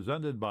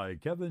presented by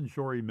Kevin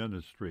Shorey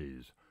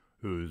Ministries,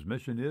 whose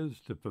mission is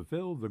to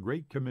fulfill the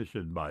Great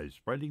Commission by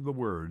spreading the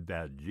word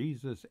that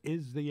Jesus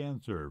is the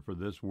answer for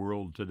this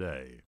world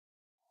today.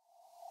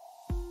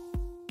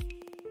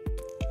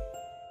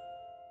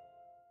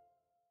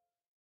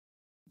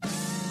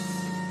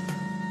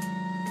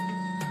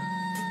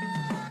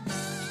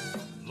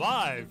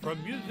 Live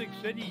from Music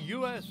City,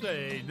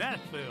 USA,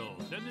 Nashville,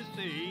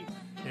 Tennessee,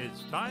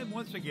 it's time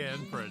once again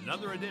for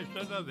another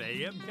edition of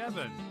AM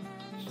Kevin,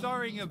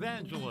 starring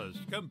evangelist,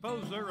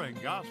 composer, and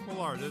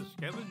gospel artist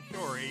Kevin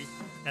Shorey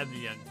and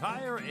the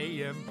entire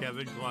AM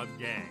Kevin Club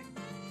gang.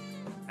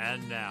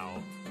 And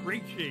now,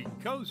 reaching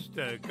coast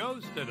to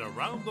coast and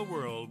around the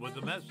world with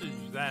the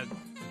message that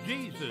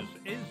Jesus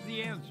is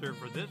the answer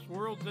for this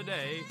world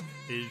today,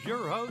 is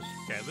your host,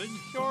 Kevin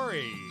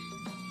Shorey.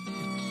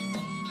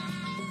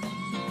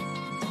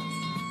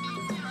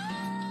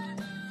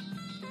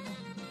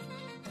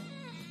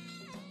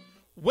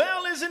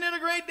 Well, isn't it a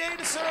great day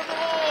to serve the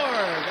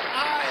Lord?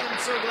 I am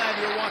so glad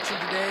you're watching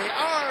today.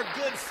 Our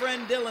good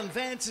friend Dillon,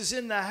 Vance, is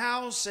in the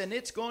house, and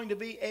it's going to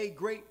be a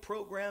great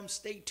program.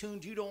 Stay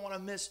tuned. You don't want to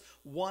miss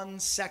 1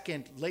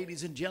 second.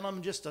 Ladies and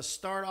gentlemen, just to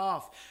start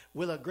off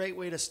with a great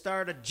way to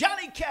start, a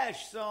Johnny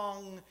Cash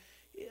song.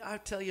 I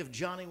tell you, if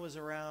Johnny was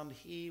around,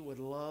 he would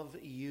love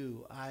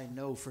you. I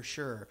know for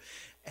sure.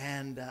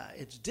 And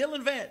it's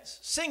Dillon Vance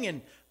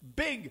singing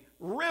Big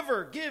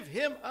River. Give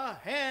him a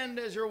hand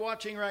as you're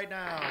watching right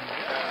now.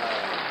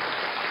 Yeah.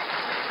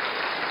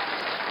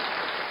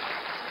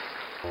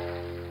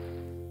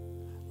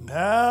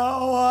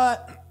 Now I...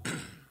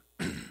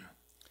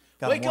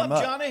 Wake up,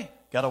 Johnny.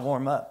 Gotta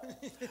warm up.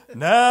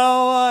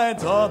 Now I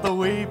taught the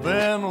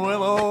weeping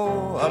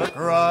willow how to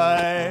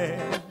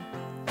cry.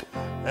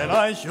 And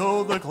I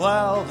showed the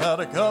clouds how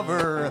to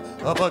cover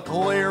up a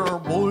clear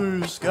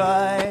blue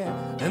sky.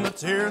 And the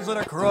tears that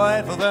I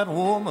cried for that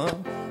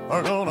woman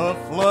are gonna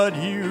flood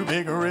you,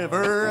 big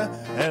river.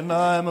 And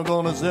I'm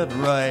gonna sit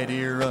right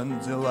here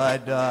until I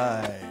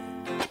die.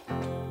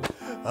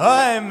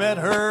 I met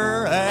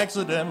her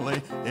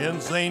accidentally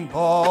in St.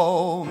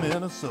 Paul,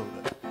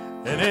 Minnesota.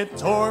 And it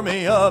tore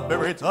me up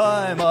every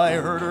time I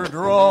heard her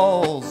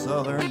drawl,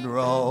 southern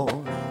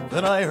drawl.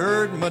 Then I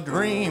heard my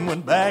dream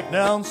went back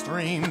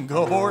downstream,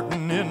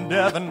 cavorting in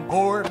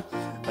Davenport.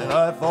 And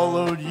I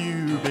followed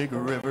you, big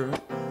river,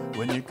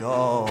 when you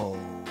called.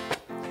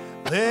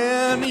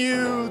 Then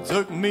you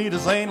took me to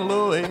St.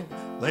 Louis,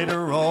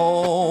 later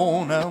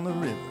on down the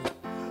river.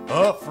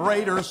 A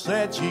freighter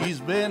said she's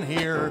been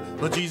here,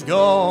 but she's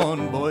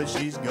gone, boy,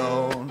 she's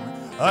gone.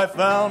 I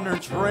found her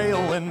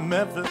trail in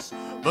Memphis,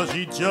 but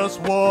she just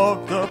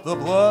walked up the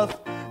bluff.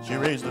 She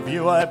raised a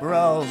few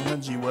eyebrows and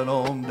then she went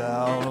on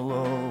down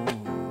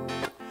alone.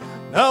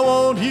 Now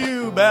won't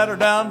you batter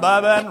down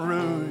by Baton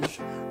Rouge,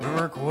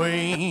 River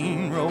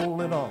Queen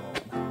rolling on.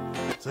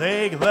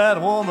 Take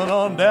that woman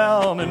on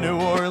down to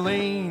New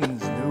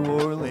Orleans, New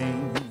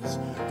Orleans.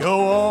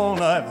 Go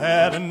on, I've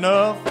had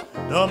enough,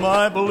 done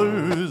my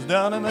blues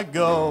down in the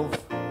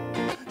Gulf.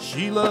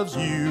 She loves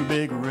you,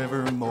 big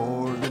river,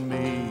 more than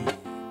me.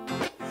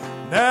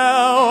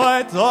 Now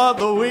I taught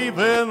the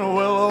weeping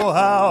willow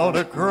how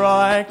to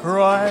cry,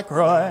 cry,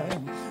 cry.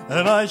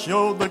 And I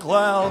showed the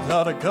clouds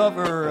how to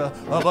cover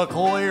up a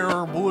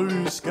clear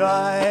blue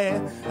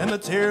sky. And the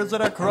tears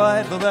that I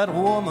cried for that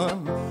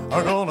woman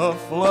are gonna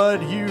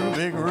flood you,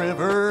 big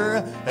river.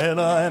 And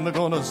I'm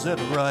gonna sit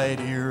right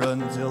here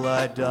until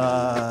I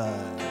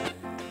die.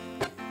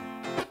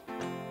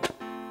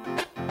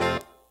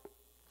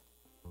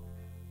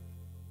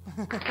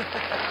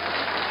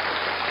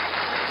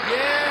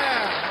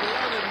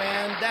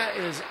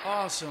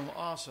 Awesome,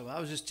 awesome. I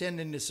was just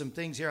tending to some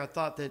things here. I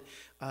thought that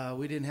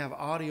we didn't have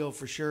audio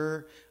for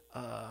sure,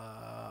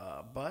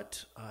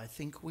 but I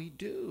think we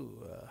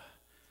do.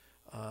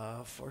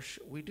 For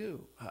sure, we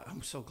do.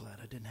 I'm so glad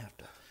I didn't have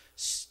to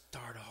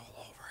start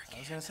all over again. I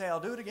was going to say, I'll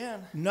do it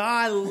again. No,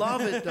 I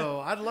love it, though.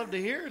 I'd love to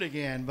hear it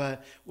again,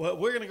 but we're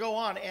going to go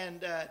on,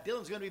 and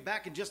Dillon's going to be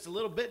back in just a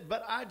little bit,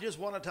 but I just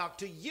want to talk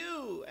to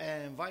you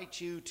and invite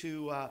you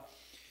to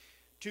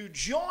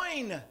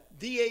join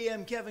the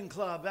AM Kevin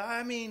Club.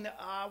 I mean,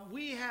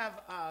 we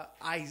have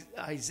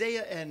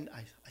Isaiah and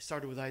I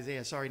started with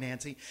Isaiah. Sorry,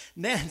 Nancy.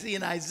 Nancy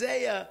and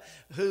Isaiah,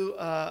 who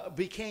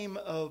became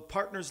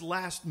partners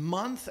last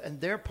month,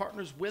 and they're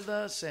partners with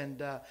us.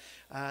 And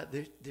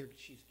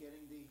she's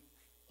getting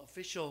the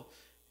official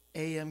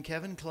AM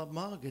Kevin Club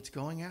mug. It's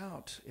going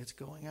out. It's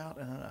going out,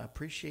 and I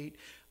appreciate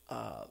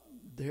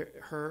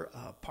her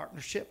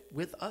partnership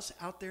with us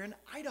out there in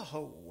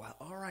Idaho. Well,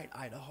 all right,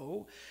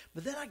 Idaho.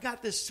 But then I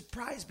got this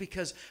surprise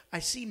because I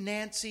see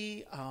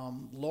Nancy,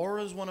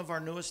 Laura's one of our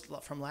newest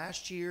from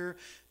last year,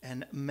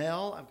 and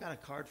Mel. I've got a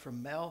card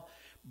from Mel,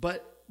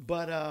 but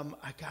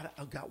I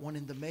got one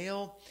in the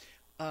mail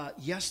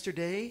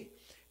yesterday.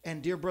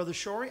 And dear brother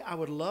Shorey, I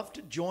would love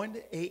to join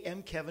the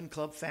AM Kevin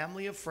Club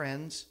family of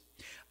friends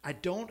I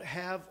don't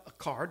have a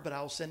card, but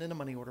I'll send in a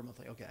money order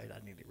monthly. Okay,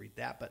 I need to read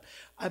that. But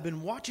I've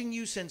been watching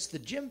you since the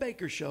Jim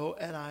Baker Show,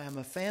 and I am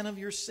a fan of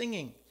your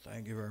singing.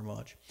 Thank you very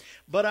much.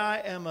 But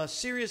I am a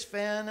serious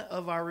fan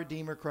of our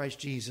Redeemer, Christ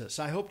Jesus.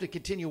 I hope to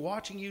continue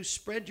watching you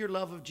spread your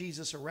love of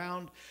Jesus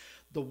around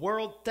the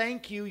world.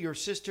 Thank you, your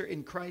sister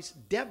in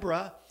Christ,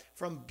 Deborah,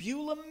 from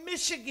Beulah,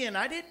 Michigan.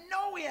 I didn't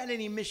know we had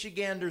any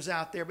Michiganders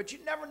out there, but you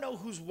never know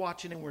who's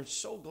watching, and we're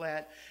so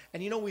glad.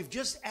 And we've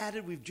just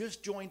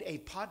joined a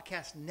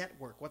podcast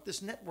network. What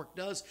this network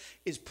does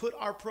is put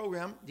our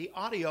program, the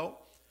audio,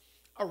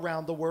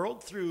 around the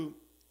world through,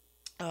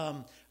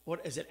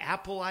 what is it,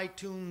 Apple,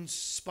 iTunes,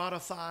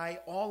 Spotify,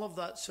 all of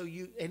that. So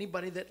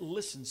anybody that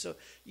listens, so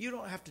you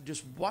don't have to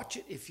just watch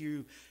it. If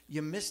you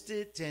missed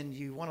it and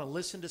you want to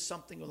listen to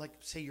something, like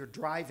say you're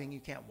driving, you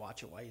can't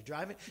watch it while you're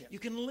driving. Yeah. You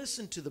can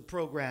listen to the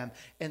program.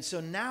 And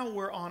so now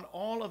we're on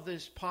all of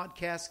this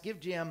podcast, Give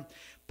Jam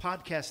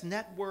Podcast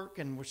Network,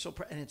 and we're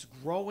and it's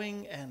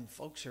growing, and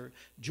folks are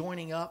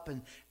joining up.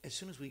 And as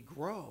soon as we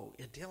grow,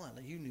 Dillon,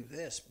 you knew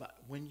this, but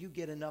when you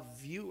get enough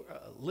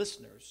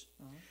listeners,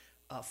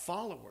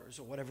 followers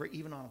or whatever,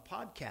 even on a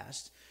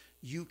podcast,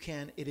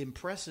 it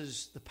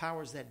impresses the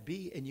powers that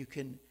be, and you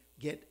can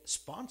get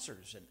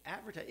sponsors and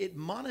advertise. It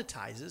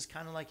monetizes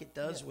kind of like it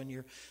does when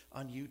you're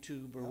on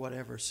YouTube or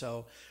whatever.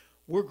 So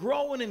we're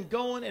growing and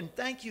going, and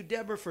thank you,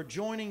 Deborah, for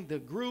joining the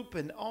group.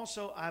 And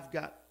also I've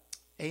got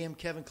AM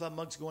Kevin Club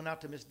mugs going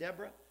out to Miss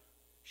Deborah.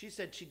 She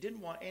said she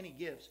didn't want any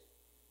gifts.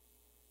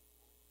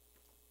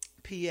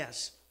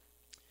 P.S.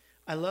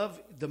 I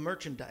love the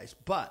merchandise,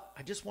 but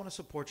I just want to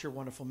support your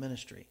wonderful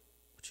ministry,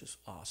 which is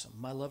awesome.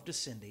 My love to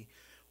Cindy.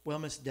 Well,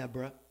 Miss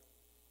Deborah,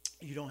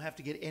 you don't have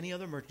to get any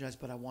other merchandise,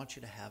 but I want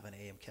you to have an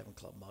AM Kevin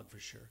Club mug for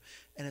sure.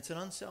 And it's an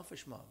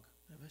unselfish mug.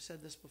 Have I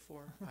said this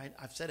before?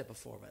 I've said it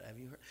before, but have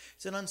you heard?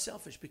 It's an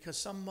unselfish, because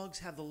some mugs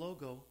have the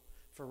logo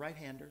for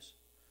right-handers,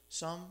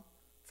 some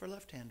for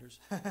left-handers,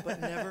 but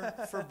never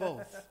for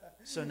both.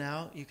 So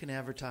now you can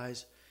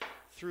advertise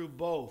through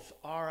both.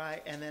 All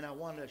right, and then I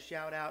want to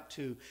shout out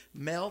to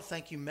Mel.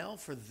 Thank you, Mel,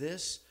 for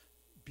this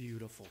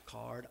beautiful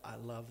card. I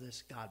love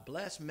this. God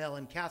bless Mel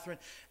and Catherine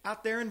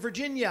out there in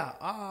Virginia.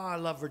 I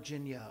love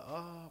Virginia.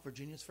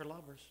 Virginia's for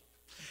lovers.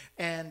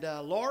 And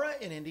Laura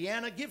in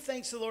Indiana. Give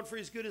thanks to the Lord for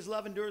his good. His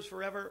love endures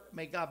forever.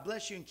 May God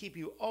bless you and keep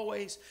you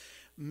always.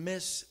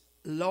 Miss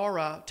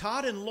Laura,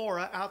 Todd and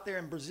Laura out there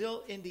in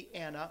Brazil,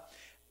 Indiana,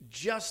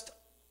 just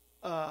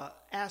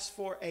asked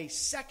for a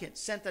second,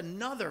 sent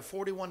another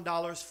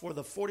 $41 for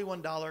the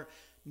 $41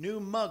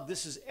 new mug.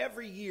 This is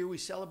every year we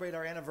celebrate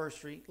our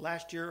anniversary.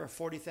 Last year, our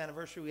 40th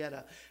anniversary, we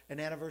had an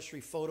anniversary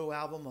photo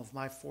album of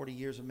my 40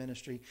 years of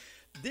ministry.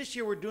 This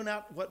year we're doing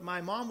out what my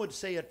mom would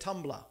say a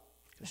tumbler,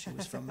 because she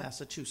was from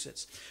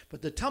Massachusetts.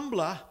 But the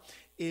tumbler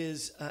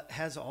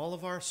has all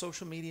of our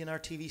social media and our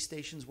TV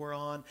stations we're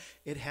on.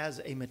 It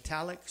has a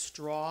metallic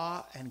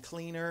straw and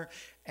cleaner,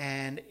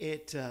 and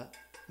it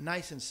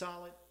nice and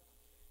solid.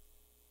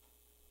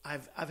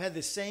 I've had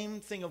the same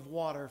thing of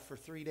water for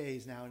 3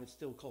 days now, and it's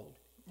still cold.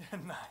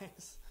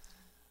 Nice.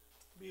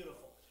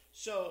 Beautiful.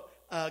 So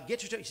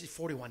get your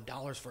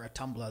 $41 for a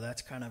tumbler.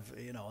 That's kind of,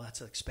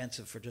 that's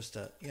expensive for just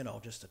a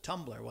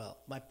tumbler. Well,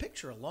 my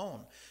picture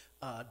alone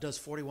does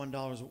 $41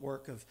 of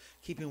work of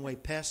keeping away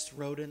pests,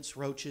 rodents,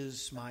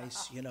 roaches,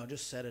 mice.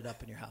 Just set it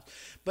up in your house.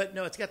 But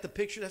no, it's got the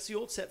picture. That's the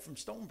old set from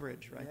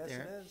Stonebridge there. Yes,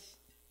 it is.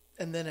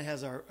 And then it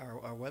has our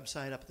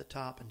website up at the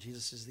top, and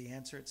Jesus is the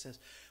answer. It says,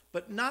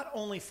 but not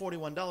only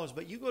 $41,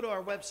 but you go to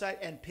our website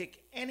and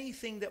pick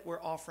anything that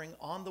we're offering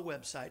on the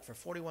website for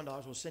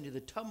 $41. We'll send you the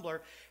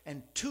tumbler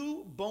and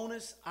 2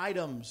 bonus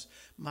items.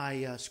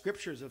 My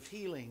Scriptures of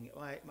Healing,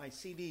 my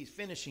CDs,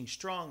 Finishing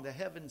Strong, the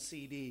Heaven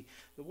CD,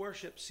 the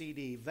Worship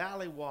CD,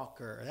 Valley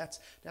Walker.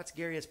 That's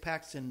Gary S.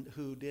 Paxton,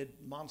 who did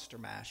Monster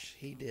Mash.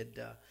 He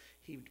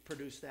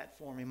produced that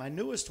for me. My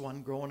newest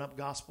one, Growing Up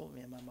Gospel, me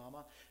and my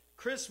mama.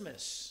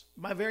 Christmas,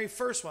 my very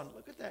first one.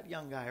 Look at that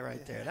young guy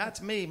right there.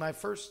 That's me, my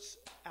first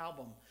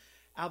album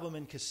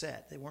in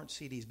cassette. They weren't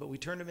CDs, but we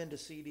turned them into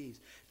CDs.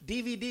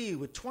 DVD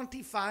with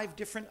 25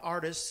 different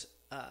artists.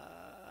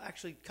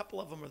 Actually, a couple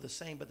of them are the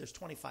same, but there's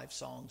 25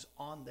 songs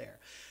on there.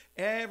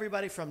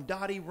 Everybody from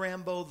Dottie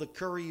Rambo, The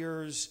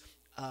Couriers,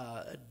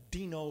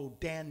 Dino,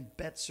 Dan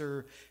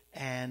Betzer,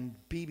 and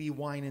B.B.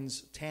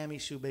 Winans, Tammy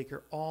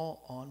Shoemaker,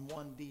 all on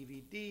one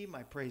DVD.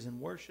 My Praise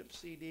and Worship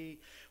CD.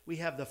 We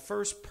have the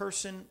first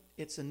person.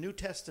 It's a New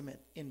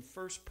Testament in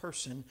first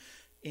person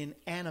in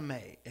anime,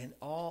 and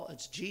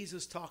it's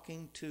Jesus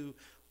talking to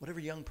whatever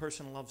young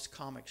person loves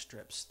comic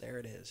strips. There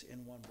it is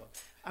in one book.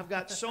 I've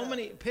got so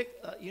many.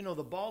 Pick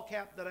the ball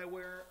cap that I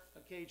wear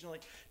occasionally.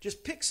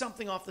 Just pick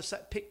something off the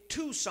side. Pick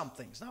 2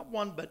 somethings, not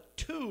one, but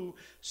 2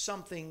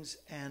 somethings.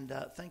 And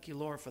thank you,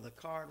 Laura, for the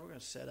card. We're going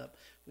to set up.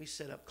 We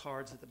set up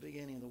cards at the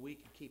beginning of the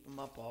week and keep them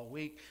up all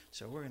week.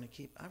 So we're going to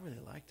keep. I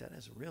really like that.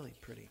 It's really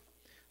pretty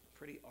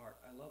art.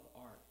 I love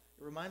art.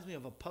 It reminds me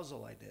of a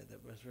puzzle I did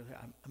that was really.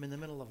 I'm in the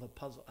middle of a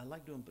puzzle. I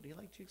like doing. But do you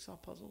like jigsaw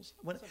puzzles?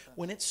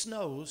 When it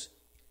snows,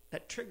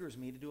 that triggers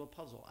me to do a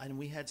puzzle. And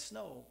we had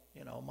snow,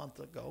 a month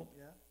ago.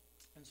 Yeah.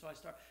 And so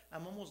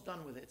I'm almost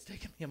done with it. It's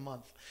taken me a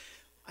month.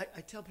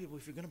 I tell people,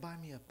 if you're going to buy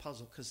me a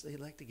puzzle, because they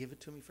like to give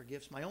it to me for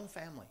gifts, my own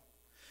family,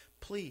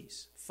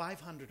 please,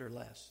 500 or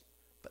less.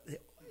 But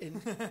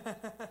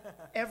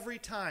every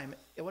time,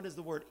 what is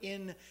the word?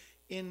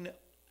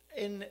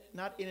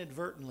 Not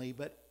inadvertently,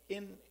 but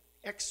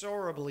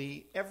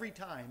inexorably, every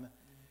time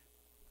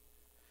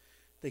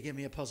they give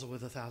me a puzzle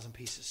with 1,000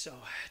 pieces. So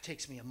it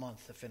takes me a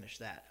month to finish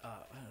that. I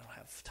don't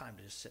have time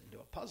to just sit and do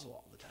a puzzle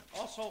all the time.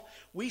 Also,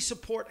 we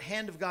support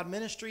Hand of God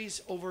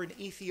Ministries over in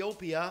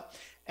Ethiopia.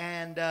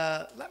 And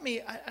I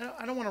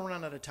don't want to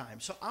run out of time.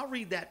 So I'll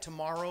read that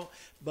tomorrow.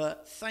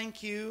 But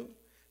thank you,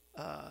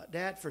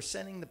 Dad, for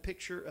sending the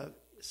picture of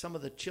some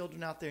of the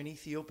children out there in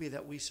Ethiopia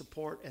that we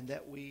support, and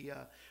that we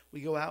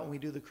go out and we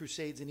do the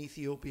crusades in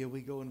Ethiopia.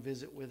 We go and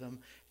visit with them.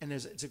 And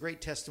it's a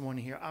great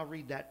testimony here. I'll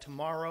read that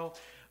tomorrow.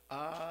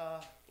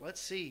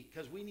 Let's see,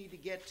 because we need to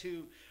get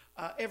to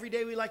every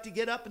day. We like to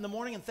get up in the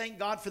morning and thank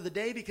God for the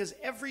day, because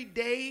every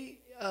day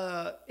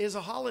is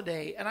a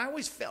holiday. And I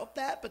always felt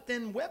that, but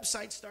then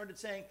websites started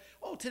saying,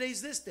 oh,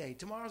 today's this day,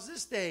 tomorrow's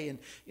this day. And,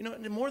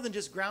 and more than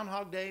just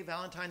Groundhog Day,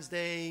 Valentine's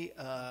Day,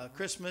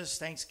 Christmas,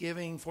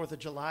 Thanksgiving, 4th of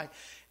July.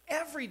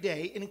 Every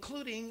day,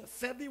 including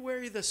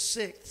February the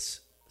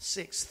 6th,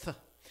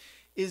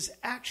 is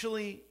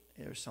actually,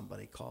 there's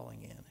somebody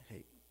calling in.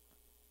 Hey,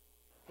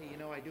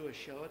 I do a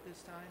show at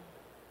this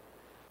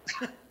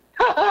time.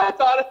 I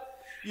thought.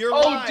 You're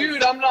live.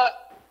 Dude, I'm not.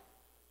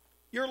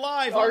 You're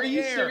live. Are on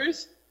you the air.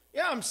 serious?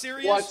 Yeah, I'm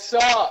serious. What's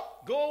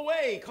up? Go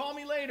away. Call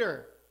me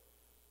later.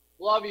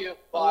 Love you.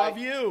 Bye. I love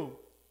you.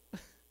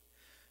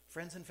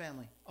 Friends and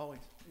family,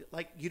 always.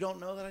 Like, you don't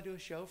know that I do a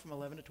show from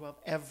 11 to 12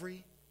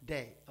 every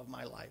day of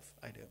my life.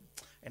 I do.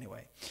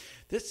 Anyway,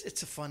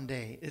 it's a fun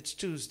day. It's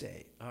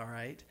Tuesday, all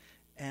right?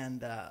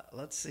 And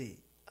let's see.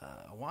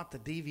 I want the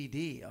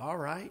DVD. All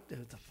right.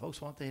 The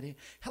folks want the DVD.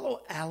 Hello,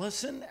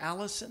 Allison.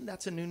 Allison,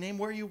 that's a new name.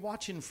 Where are you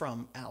watching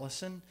from,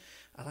 Allison?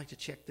 I'd like to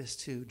check this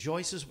too.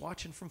 Joyce is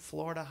watching from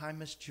Florida. Hi,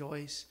 Miss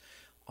Joyce.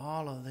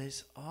 All of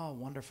this. Oh,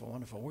 wonderful,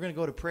 wonderful. We're going to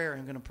go to prayer.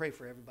 I'm going to pray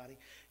for everybody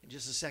in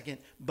just a second.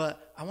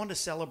 But I want to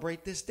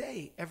celebrate this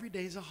day. Every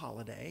day is a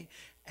holiday.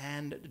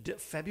 And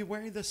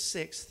February the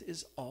 6th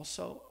is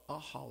also a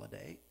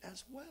holiday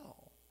as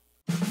well.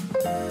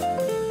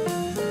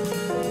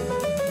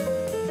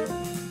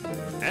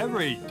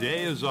 Every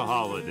day is a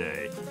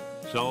holiday,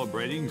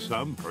 celebrating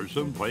some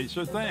person, place,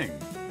 or thing.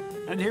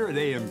 And here at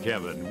AM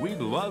Kevin, we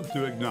love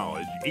to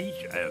acknowledge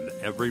each and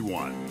every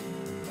one.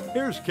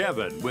 Here's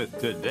Kevin with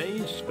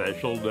today's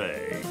special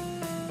day.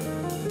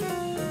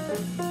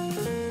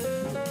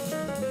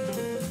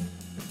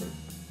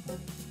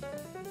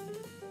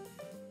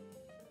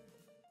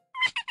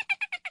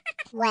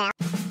 Well.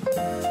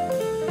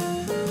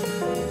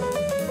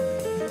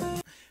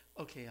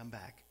 Okay, I'm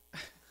back.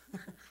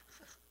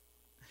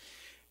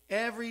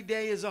 Every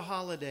day is a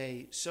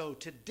holiday. So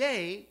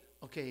today,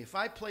 okay, if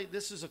I played,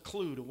 this is a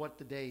clue to what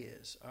the day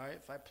is. All right,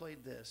 if I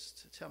played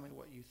this, tell me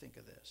what you think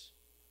of this.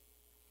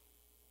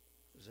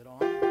 Is it on?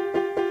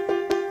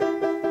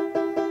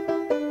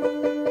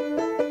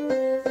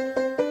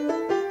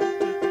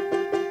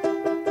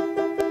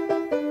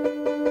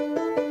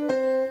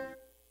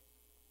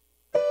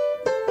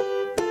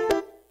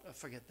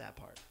 Forget that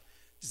part.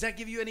 Does that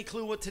give you any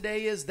clue what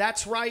today is?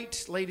 That's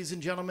right, ladies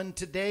and gentlemen.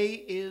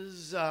 Today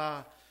is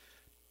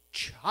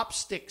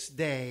Chopsticks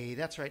Day.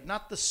 That's right.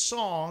 Not the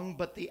song,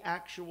 but the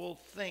actual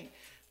thing.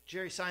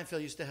 Jerry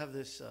Seinfeld used to have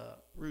this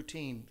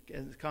routine,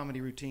 comedy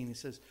routine. He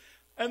says,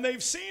 and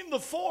they've seen the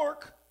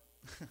fork.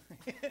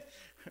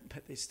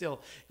 But they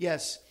still,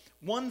 yes,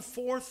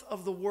 1/4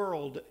 of the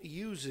world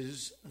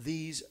uses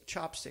these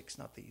chopsticks,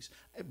 not these,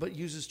 but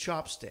uses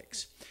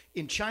chopsticks.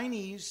 In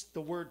Chinese,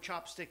 the word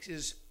chopsticks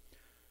is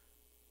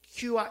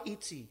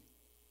Kuaitzi.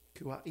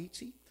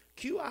 Kuaitzi?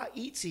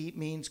 Kuaitzi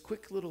means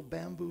quick little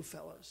bamboo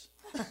fellas.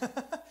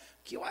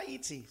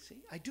 Kuaitzi.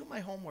 See, I do my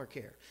homework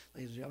here,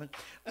 ladies and gentlemen.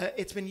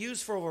 It's been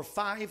used for over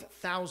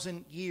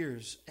 5,000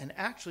 years. And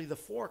actually, the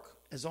fork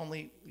is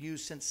only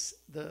used since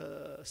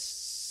the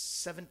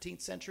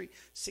 17th century,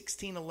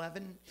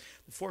 1611.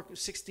 The fork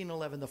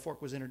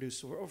was introduced.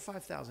 So over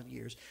 5,000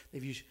 years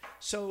they've used.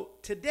 So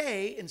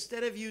today,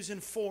 instead of using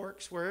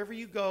forks wherever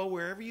you go,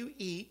 wherever you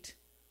eat,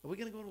 are we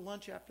going to go to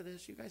lunch after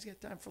this? You guys get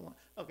time for lunch?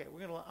 Okay,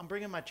 I'm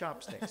bringing my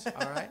chopsticks.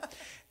 All right,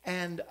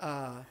 and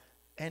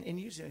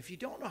use them. If you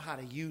don't know how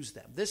to use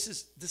them, this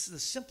is the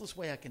simplest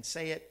way I can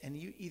say it. And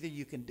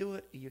you can do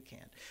it or you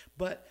can't.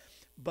 But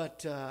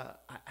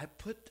I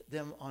put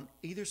them on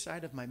either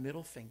side of my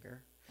middle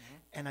finger,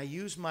 and I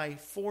use my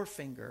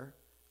forefinger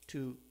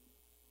to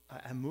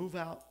I move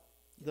out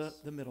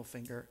the middle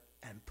finger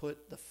and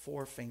put the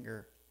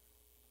forefinger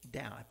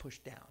down. I push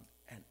down,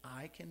 and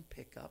I can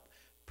pick up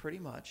pretty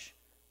much.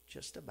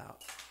 Just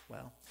about,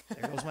 well,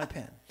 there goes my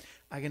pen.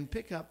 I can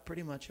pick up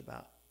pretty much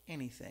about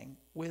anything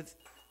with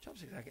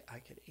chopsticks. I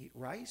could eat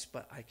rice,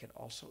 but I could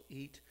also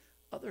eat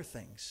other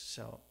things.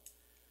 So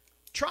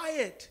try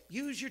it.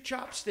 Use your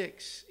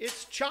chopsticks.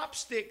 It's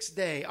Chopsticks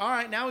Day. All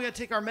right, now we got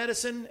to take our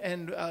medicine,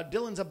 and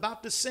Dillon's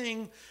about to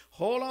sing.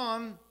 Hold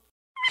on.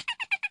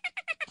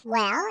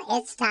 Well,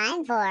 it's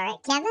time for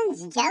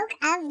Kevin's Joke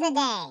of the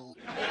Day.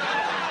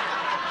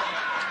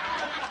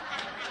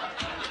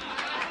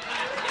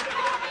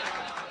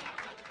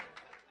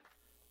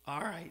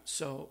 All right,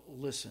 so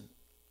listen,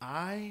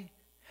 I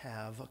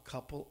have a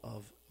couple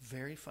of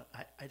very fun,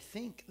 I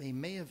think they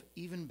may have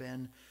even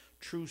been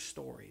true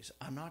stories.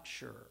 I'm not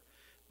sure,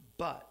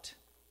 but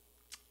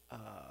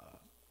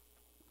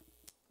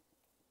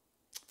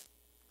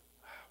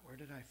where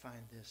did I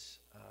find this?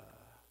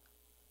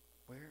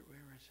 Where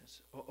is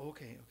this? Oh,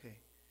 okay.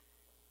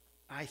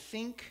 I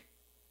think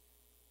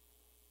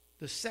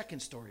the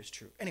second story is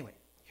true. Anyway,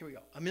 here we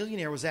go. A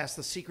millionaire was asked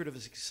the secret of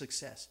his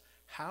success.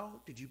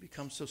 How did you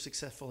become so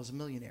successful as a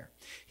millionaire?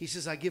 He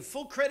says, I give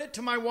full credit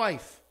to my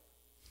wife.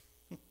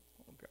 Oh,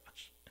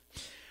 gosh.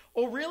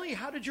 Oh, really?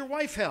 How did your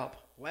wife help?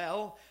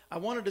 Well, I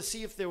wanted to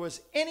see if there was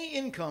any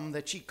income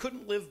that she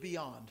couldn't live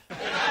beyond.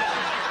 That's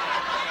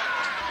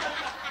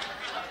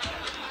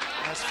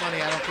funny.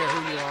 I don't care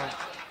who you are.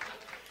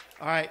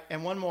 All right,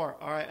 and one more.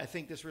 All right, I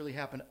think this really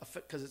happened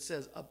because it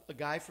says a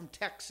guy from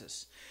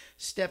Texas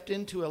stepped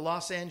into a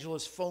Los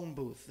Angeles phone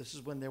booth. This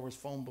is when there was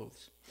phone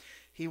booths.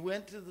 He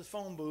went to the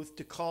phone booth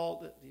to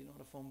call. Do you know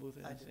what a phone booth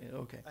is? I do.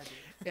 Okay. I do.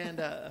 And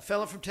a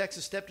fellow from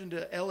Texas stepped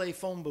into L.A.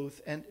 phone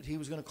booth, and he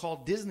was going to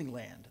call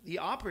Disneyland. The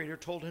operator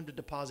told him to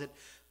deposit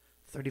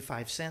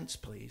 35 cents,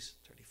 please.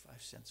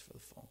 35 cents for the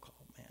phone call.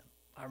 Man,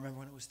 I remember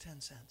when it was 10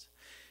 cents.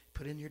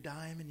 Put in your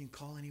dime, and you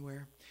can call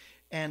anywhere.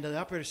 And the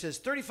operator says,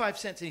 35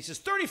 cents. And he says,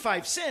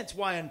 35 cents?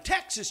 Why, in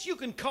Texas, you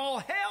can call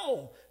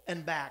hell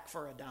and back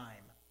for a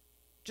dime.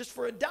 Just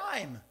for a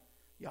dime.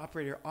 The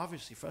operator,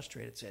 obviously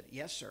frustrated, said,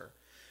 yes, sir.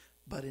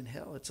 But in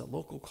hell, it's a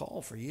local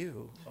call for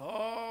you.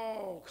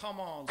 Oh, come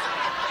on.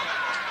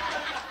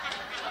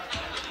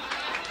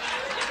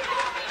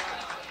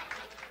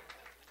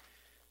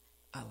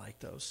 I like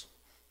those.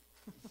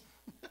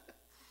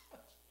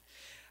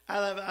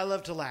 I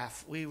love to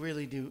laugh. We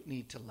really do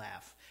need to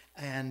laugh.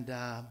 And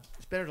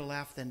it's better to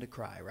laugh than to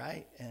cry,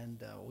 right?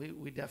 And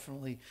we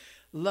definitely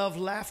love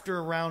laughter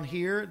around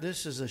here.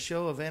 This is a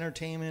show of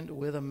entertainment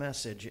with a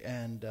message.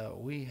 And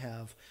we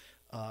have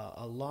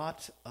a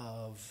lot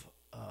of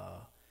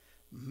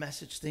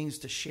message things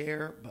to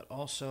share, but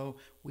also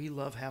we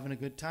love having a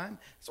good time.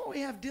 That's why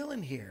we have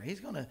Dillon here. He's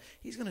gonna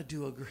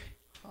do a great.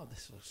 Oh,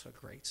 this was a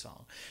great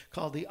song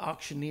called The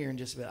Auctioneer in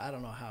just a bit. I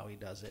don't know how he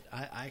does it.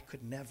 I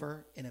could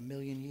never in a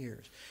million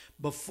years.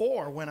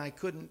 Before, when I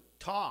couldn't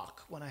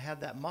talk, when I had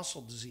that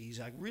muscle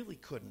disease, I really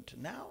couldn't.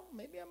 Now,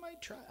 maybe I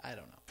might try. I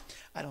don't know.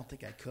 I don't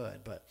think I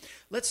could. But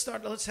let's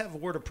start. Let's have a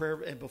word of prayer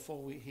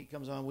before he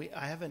comes on. We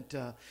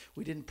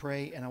didn't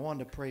pray, and I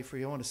wanted to pray for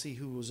you. I want to see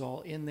who was all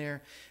in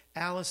there.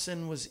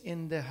 Allison was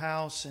in the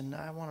house, and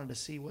I wanted to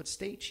see what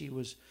state she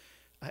was.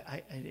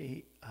 I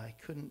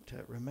couldn't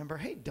remember.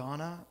 Hey,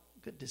 Donna.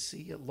 Good to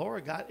see you.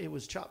 Laura it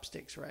was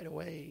chopsticks right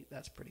away.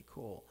 That's pretty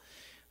cool.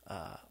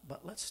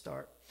 But let's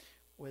start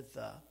with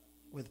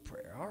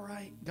prayer. All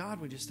right. God,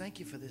 we just thank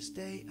you for this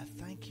day. I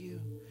thank you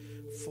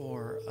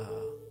for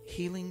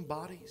healing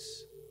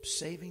bodies,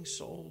 saving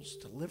souls,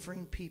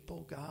 delivering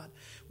people, God.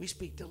 We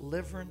speak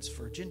deliverance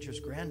for Ginger's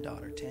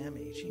granddaughter,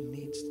 Tammy. She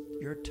needs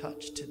your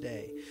touch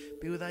today.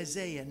 Be with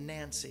Isaiah and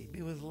Nancy.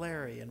 Be with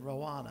Larry and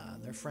Rowana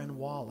and their friend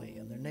Wally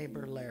and their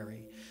neighbor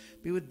Larry.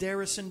 Be with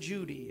Darius and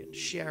Judy and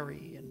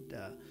Sherry. And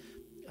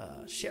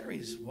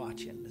Sherry's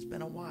watching. It's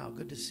been a while.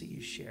 Good to see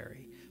you,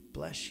 Sherry.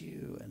 Bless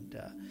you. And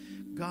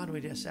God, we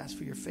just ask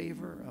for your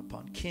favor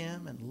upon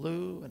Kim and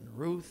Lou and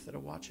Ruth that are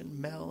watching,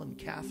 Mel and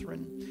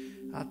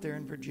Catherine out there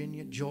in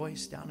Virginia,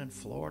 Joyce down in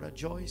Florida.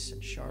 Joyce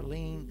and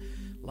Charlene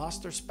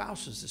lost their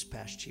spouses this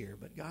past year.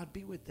 But God,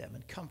 be with them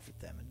and comfort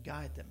them and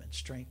guide them and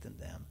strengthen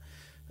them.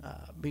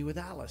 Be with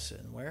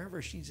Allison,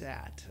 wherever she's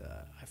at.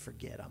 I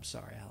forget. I'm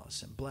sorry,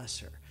 Allison. Bless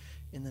her.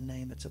 In the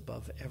name that's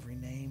above every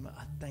name,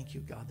 I thank you,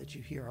 God, that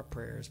you hear our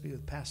prayers. Be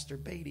with Pastor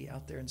Beatty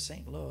out there in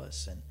St.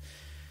 Louis.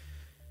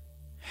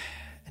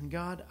 And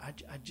God,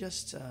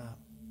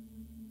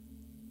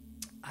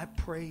 I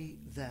pray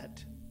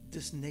that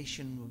this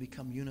nation will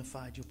become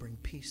unified. You'll bring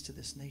peace to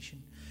this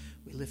nation.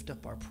 We lift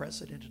up our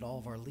president and all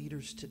of our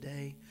leaders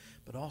today,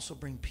 but also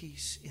bring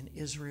peace in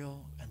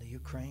Israel and the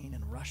Ukraine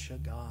and Russia,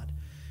 God.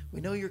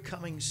 We know you're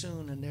coming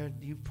soon,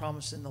 and you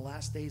promised in the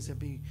last days there'll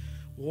be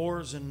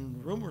wars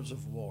and rumors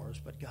of wars.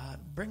 But God,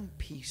 bring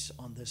peace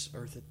on this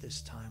earth at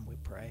this time, we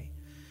pray.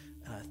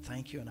 And I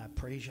thank you and I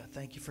praise you. I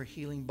thank you for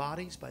healing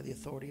bodies by the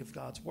authority of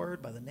God's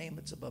word, by the name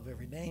that's above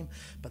every name,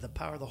 by the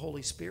power of the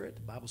Holy Spirit.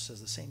 The Bible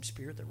says the same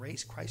Spirit that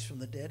raised Christ from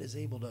the dead is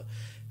able to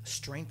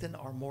strengthen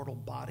our mortal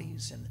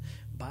bodies. And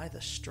by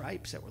the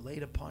stripes that were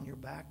laid upon your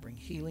back, bring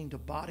healing to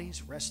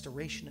bodies,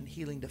 restoration and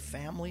healing to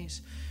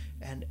families.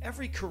 And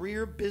every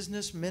career,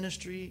 business,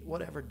 ministry,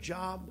 whatever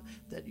job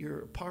that you're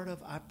a part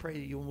of, I pray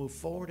that you'll move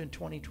forward in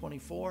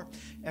 2024.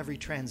 Every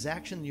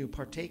transaction you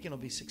partake in will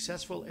be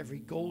successful. Every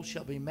goal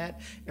shall be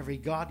met. Every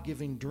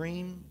God-given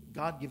dream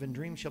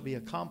shall be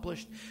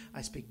accomplished.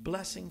 I speak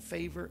blessing,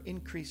 favor,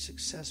 increase,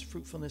 success,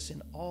 fruitfulness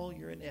in all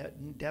your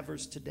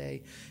endeavors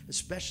today,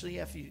 especially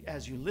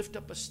as you lift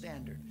up a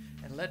standard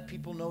and let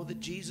people know that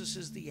Jesus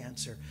is the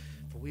answer.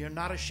 For we are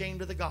not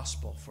ashamed of the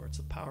gospel, for it's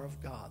the power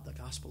of God. The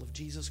gospel of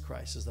Jesus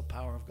Christ is the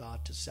power of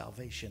God to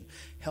salvation.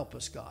 Help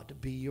us, God, to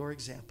be your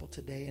example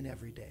today and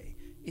every day.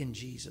 In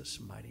Jesus'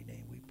 mighty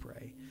name we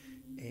pray.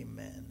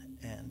 Amen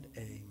and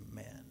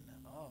amen.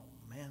 Oh,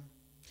 man.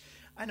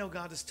 I know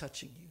God is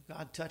touching you.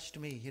 God touched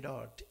me,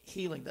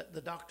 healing.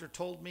 The doctor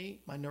told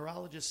me, my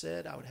neurologist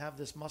said I would have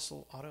this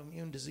muscle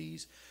autoimmune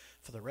disease.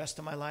 For the rest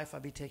of my life,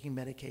 I'd be taking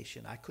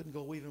medication. I couldn't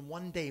go even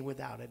one day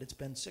without it. It's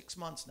been 6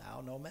 months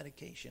now, no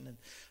medication. And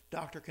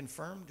doctor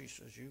confirmed, he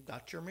says, you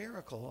got your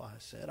miracle. I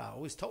said, I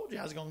always told you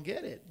I was going to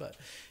get it. But,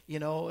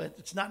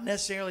 it's not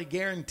necessarily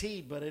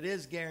guaranteed, but it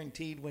is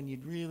guaranteed when you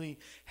really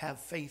have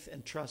faith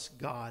and trust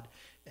God.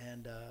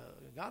 And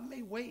God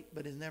may wait,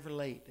 but is never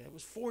late. It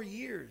was 4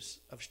 years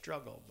of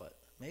struggle, but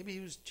maybe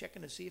he was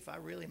checking to see if I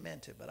really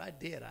meant it. But I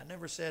did. I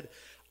never said,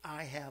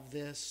 I have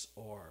this,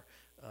 or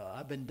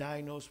I've been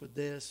diagnosed with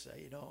this.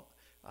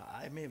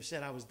 I may have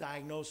said I was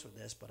diagnosed with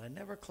this, but I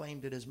never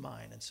claimed it as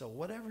mine. And so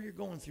whatever you're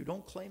going through,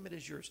 don't claim it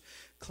as yours.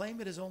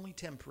 Claim it as only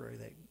temporary,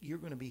 that you're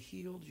going to be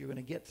healed, you're going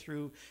to get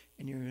through,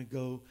 and you're going to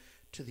go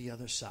to the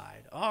other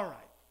side. All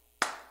right.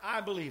 I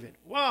believe it.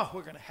 Wow,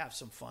 we're going to have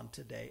some fun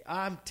today.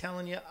 I'm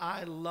telling you,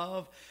 I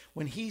love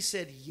when he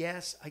said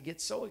yes. I get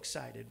so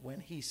excited when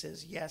he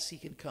says yes, he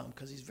can come,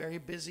 because he's very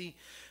busy,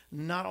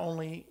 not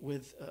only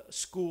with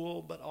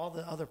school, but all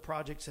the other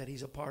projects that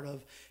he's a part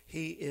of.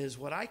 He is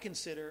what I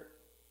consider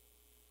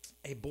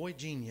a boy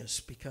genius,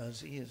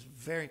 because he is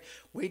very...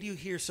 Wait till you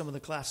hear some of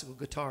the classical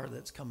guitar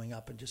that's coming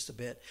up in just a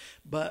bit.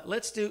 But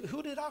let's do...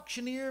 Who did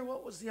Auctioneer?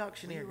 What was the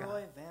Auctioneer guy?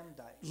 Leroy Van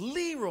Dyke.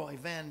 Leroy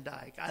Van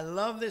Dyke. I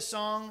love this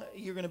song.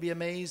 You're going to be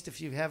amazed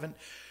if you haven't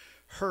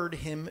heard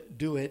him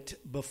do it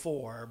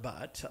before.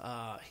 But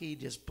he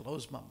just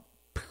blows my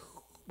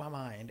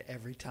mind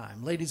every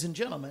time. Ladies and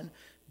gentlemen,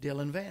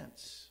 Dillon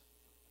Vance.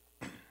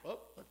 Oh,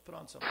 let's put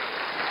on something.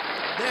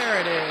 There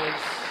it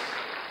is.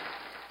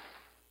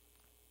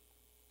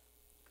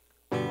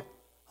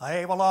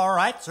 Hey, well, all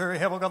right, sir,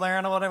 here we go there,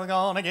 and what are we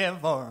going to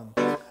give for him?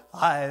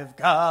 I've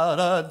got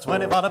a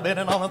 20 by a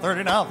bidding on a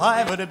 30 now,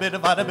 5 with a bit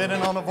of a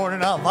bidding on a 40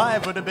 now,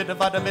 5 with a bit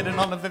of a bidding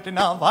on a 50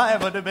 now,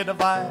 5 with a bit of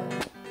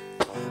 5.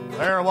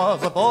 There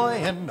was a boy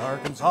in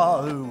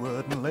Arkansas who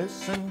wouldn't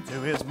listen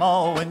to his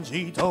ma when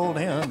she told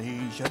him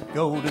he should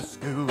go to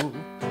school.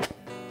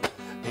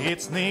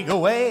 He'd sneak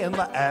away in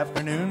the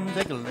afternoon,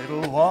 take a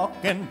little walk,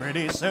 and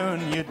pretty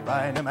soon you'd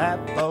find him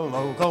at the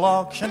local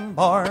auction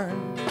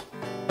barn.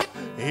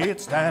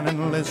 He'd stand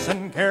and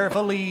listen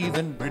carefully,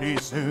 then pretty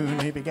soon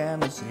he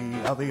began to see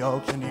how the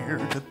auctioneer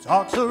could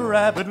talk so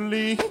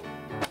rapidly.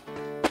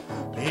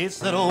 He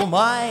said, oh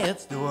my,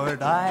 it's do or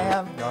die,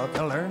 I've got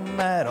to learn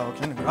that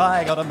auction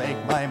cry, gotta make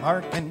my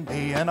mark and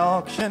be an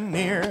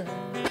auctioneer.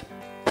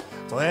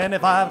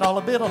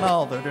 $25 bill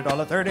now,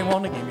 $30, 30,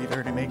 wanna give me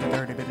 30, make it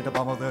 30, bid it up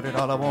on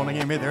 $30, wanna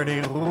give me 30,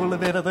 a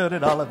bit of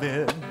 $30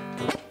 bid.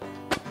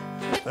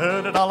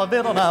 $30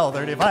 bill now,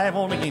 35,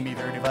 wanna give me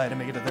 35 to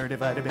make it a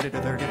 35, to bid it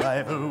to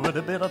 35, who would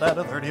have bid it at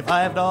a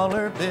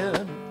 $35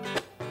 bid?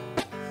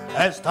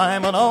 As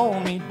time went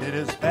on, he did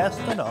his best,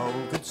 and all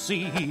could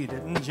see he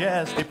didn't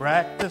jest. He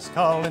practiced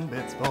calling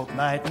bits both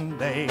night and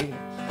day.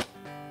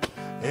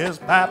 His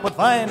pap would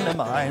find him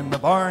behind the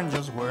barn,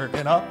 just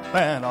working up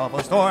and off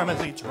a storm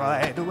as he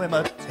tried to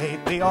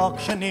imitate the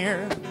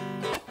auctioneer.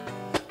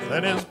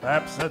 Then his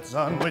pap said,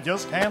 son, we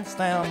just can't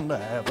stand to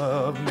have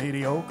a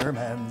mediocre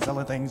man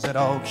selling things at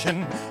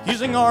auction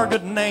using our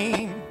good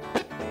name.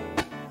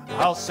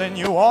 I'll send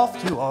you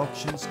off to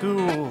auction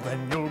school,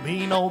 then you'll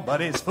be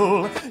nobody's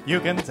fool.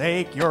 You can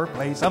take your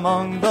place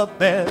among the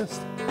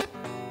best.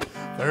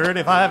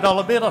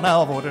 $35 bill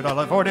now,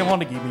 $40, 40,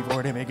 want to give me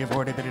 40, make it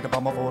 40, bid it up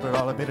on my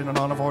 $40 bid and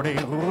on a 40,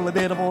 ooh, a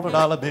bit of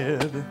 $40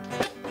 bid.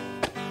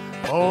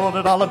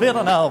 $40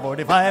 bill now,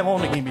 45,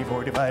 want to give me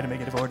 45 to make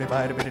it a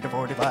 45, to bid it to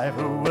 45,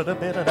 who would have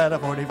bid it at a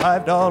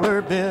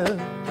 $45 bid?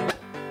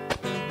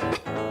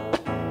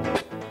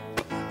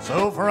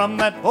 So from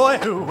that boy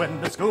who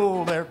went to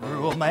school, there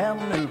grew a man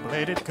who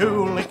played it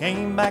cool. He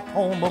came back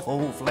home a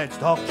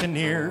full-fledged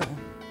auctioneer.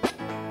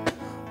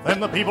 Then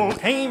the people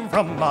came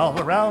from all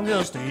around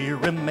just to hear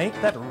him make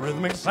that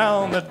rhythmic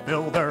sound that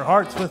filled their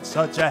hearts with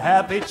such a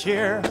happy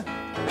cheer.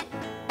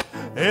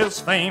 His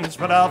fame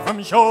spread out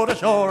from shore to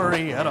shore,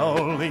 he had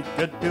all he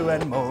could do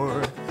and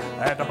more.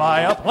 Had to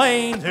buy a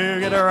plane to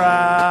get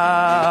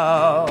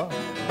around.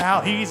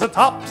 Now he's the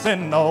tops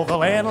in all the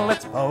land,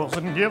 let's pose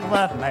and give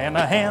that man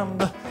a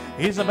hand.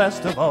 He's the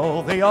best of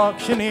all the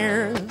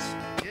auctioneers.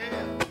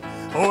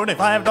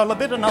 $45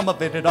 bid and I'm a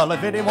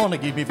 $50 bid. Wanna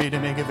give me 50,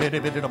 make it 50,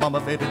 bid it, I'm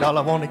a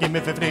 $50. Wanna give me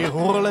 50,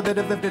 hold a bit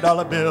of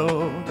 $50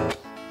 bill.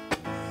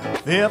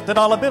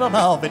 $50 bill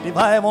now,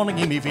 55. Wanna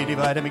give me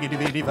 55 to make it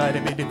 55,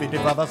 to make it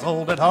 55. I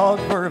sold a dog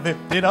for a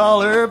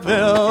 $50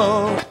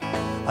 bill.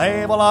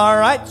 Hey, well, all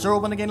right, so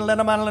when again, let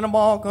 'em out, let 'em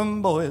walk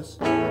 'em, boys.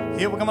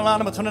 Here we come along,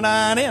 number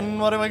 29 in.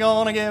 What are we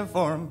gonna give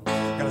for 'em?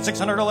 Got a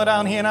 $600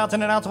 down here and out,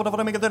 10 and out, so what if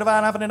I make it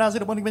 35, half and an hour,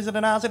 1 visit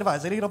an hour,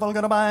 75, 80, I'm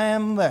gonna buy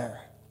him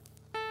there.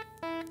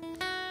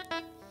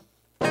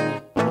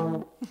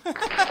 Oh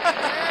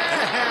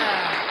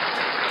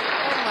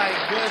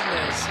my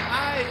goodness.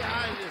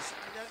 I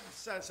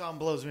just, that song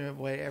blows me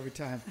away every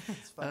time.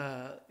 It's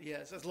fun.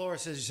 Yeah, says Laura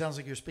says it sounds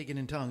like you're speaking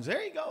in tongues.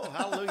 There you go.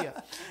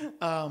 Hallelujah.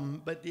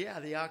 But yeah,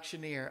 The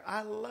Auctioneer.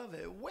 I love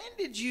it. When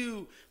did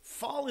you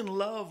fall in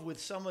love with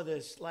some of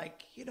this,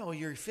 like, you know,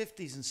 your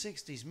 50s and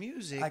 60s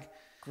music? I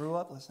grew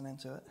up listening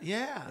to it.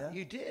 Yeah,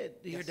 you did.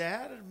 Your Yes.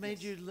 dad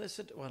made you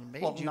listen to, well,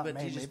 made you, not but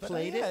made you me, just but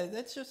played yeah, it?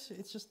 it's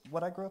just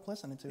what I grew up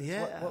listening to. It's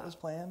Yeah. what was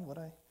playing, what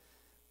I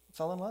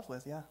fell in love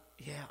with, yeah.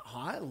 Yeah,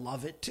 I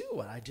love it too.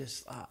 And I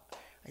just,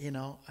 you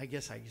know, I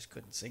guess I just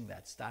couldn't sing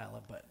that style,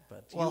 but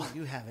Well,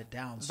 you have it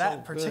down so That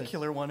good.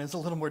 particular one is a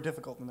little more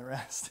difficult than the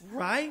rest.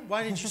 Right?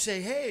 Why didn't you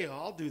say, hey,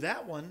 I'll do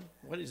that one?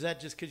 What is that,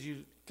 just because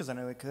you... Because I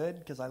know it could,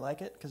 because I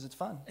like it, because it's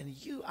fun. And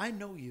I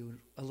know you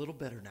a little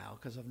better now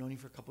because I've known you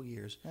for a couple of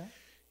years. Yeah.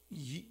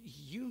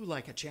 You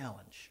like a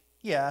challenge.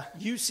 Yeah.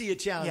 You see a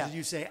challenge Yeah. and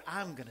you say,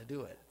 I'm going to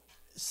do it.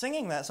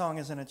 Singing that song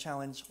isn't a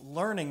challenge.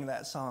 Learning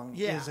that song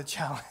is a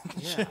challenge.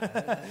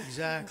 Yeah,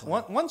 exactly.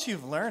 Once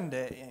you've learned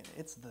it,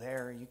 it's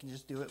there. You can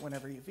just do it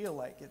whenever you feel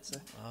like. It's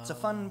a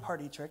fun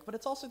party trick, but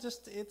it's also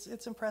just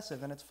it's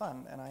impressive and it's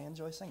fun, and I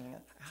enjoy singing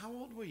it. How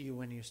old were you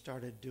when you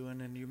started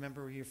doing, and you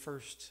remember your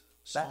first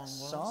song That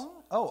was? song?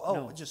 Oh,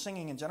 No. just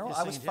singing in general?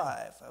 Just I was singing in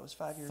general. 5. I was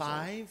 5 years old.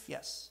 5?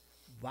 Yes.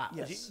 Wow.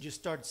 Yes. Did you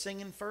start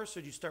singing first,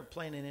 or did you start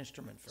playing an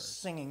instrument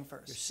first? Singing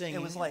first. You're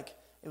singing.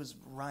 It was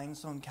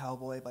Rhinestone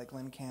Cowboy by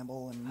Glenn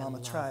Campbell and Mama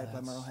love Tried by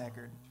that Merle song.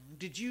 Haggard.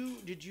 Did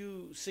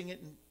you sing it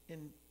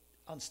in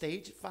on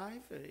stage at 5?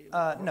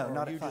 No, Or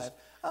not you at 5. just-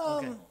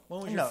 okay.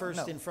 When was your no, first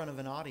no. in front of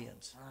an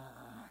audience?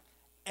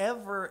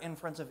 Ever in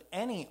front of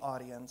any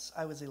audience.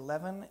 I was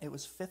 11. It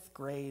was 5th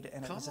grade,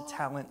 and it was a Come on.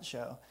 talent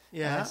show.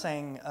 Yeah? And I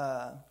sang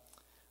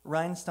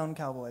Rhinestone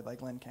Cowboy by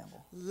Glenn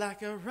Campbell.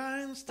 Like a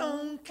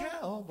rhinestone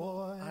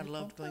cowboy. I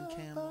loved Glenn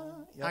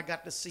Campbell. Yep. I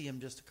got to see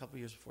him just a couple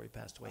years before he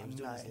passed away. He was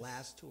doing his Nice.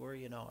 last tour,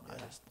 you know,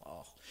 and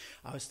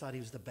I always thought he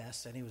was the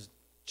best, and he was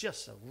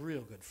just a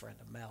real good friend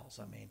of Mel's.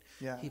 I mean,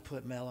 Yeah. he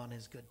put Mel on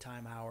his Good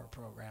Time Hour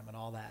program and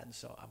all that, and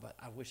so, but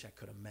I wish I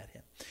could have met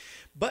him.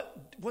 But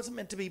it wasn't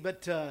meant to be.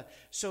 But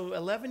so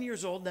 11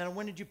 years old. Now,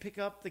 when did you pick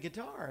up the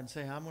guitar and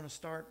say, I'm going to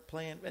start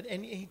playing?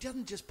 And he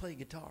doesn't just play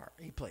guitar.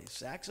 He plays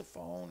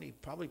saxophone. He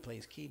probably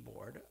plays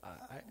keyboard.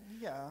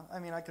 Yeah, I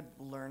mean, I could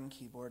learn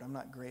keyboard. I'm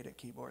not great at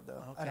keyboard,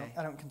 though. Okay.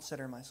 I don't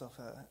consider myself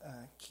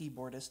a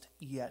keyboardist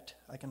yet.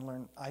 I can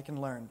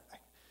learn.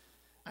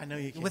 I know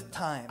you can. With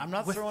time. I'm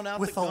not With- throwing out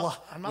with the a gaunt-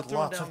 lot- I'm not with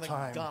throwing lots down of the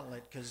time.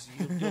 gauntlet because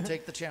you'll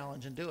take the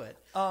challenge and do it.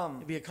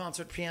 You'll be a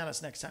concert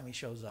pianist next time he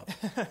shows up.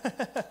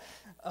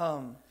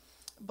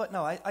 But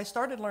no, I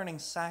started learning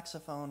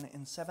saxophone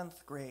in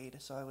 7th grade,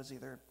 so I was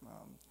either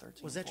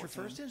 13. Was that your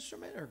 14. first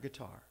instrument or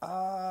guitar?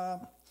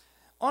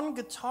 On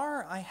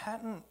guitar, I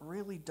hadn't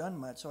really done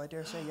much, so I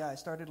dare say, yeah, I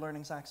started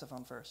learning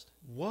saxophone first.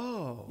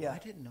 Whoa! Yeah. I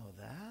didn't know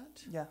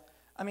that. Yeah,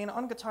 I mean,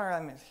 on guitar,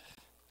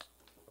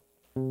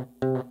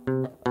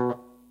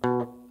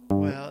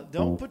 Well,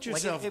 don't put Like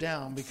yourself it-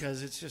 down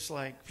because it's just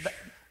like.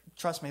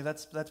 trust me,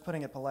 that's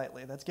putting it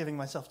politely. That's giving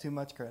myself too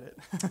much credit.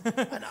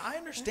 And I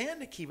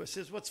understand the keyboard.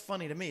 Says what's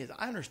funny to me is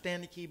I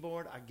understand the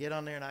keyboard. I get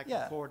on there and I can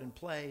Yeah. chord and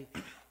play.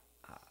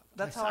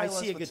 That's I how I was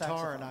see a with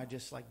guitar and saxophone. I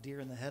just like deer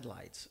in the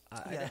headlights.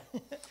 Yeah.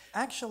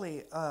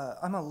 Actually,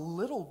 I'm a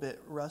little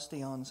bit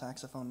rusty on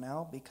saxophone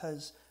now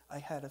because I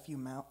had a few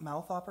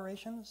mouth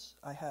operations.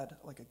 I had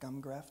like a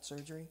gum graft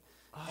surgery.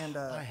 And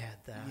I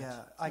had that. Yeah.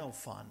 It's no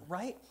fun.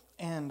 Right?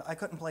 And I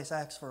couldn't play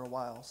sax for a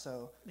while,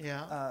 so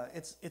Yeah.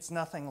 it's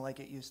nothing like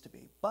it used to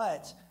be.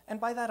 But,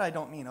 and by that I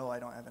don't mean, I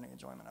don't have any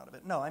enjoyment out of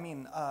it. No, I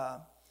mean,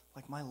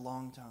 like my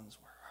long tones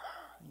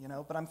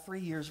were, but I'm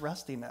 3 years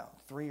rusty now,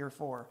 3 or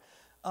 4.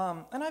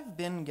 And I've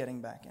been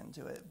getting back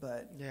into it,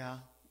 but Yeah.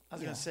 I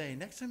was Yeah. going to say,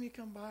 next time you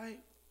come by,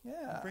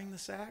 yeah, bring the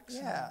sax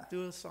Yeah. and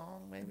do a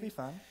song maybe. it'd be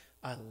fun.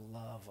 I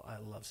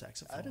love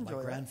saxophone. I'd enjoy My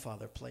that.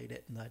 grandfather played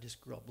it, and I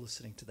just grew up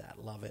listening to that.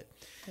 Love it.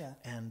 Yeah.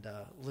 And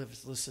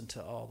listened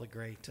to all the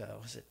great,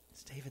 was it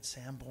David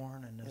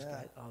Sanborn and those Yeah.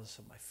 guys? Oh,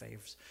 some of my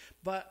favorites.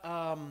 But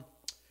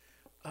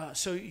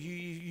so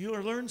you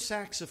learned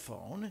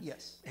saxophone.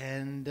 Yes.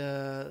 And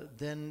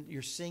then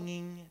you're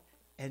singing.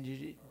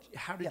 And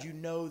how did Yeah. you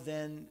know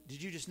then?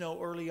 Did you just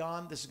know early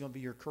on this is going to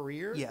be your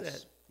career?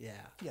 Yes. Yeah.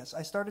 Yes,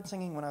 I started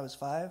singing when I was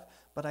 5,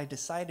 but I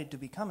decided to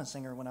become a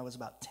singer when I was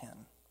about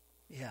 10.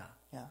 Yeah.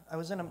 Yeah, I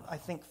was in, I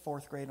think,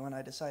 4th grade when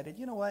I decided,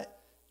 you know what?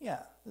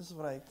 Yeah, this is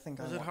what I think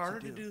I Was want it harder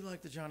to do.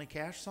 like the Johnny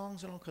Cash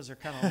songs and all because they're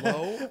kind of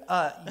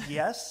low?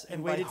 Yes,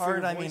 and by waited for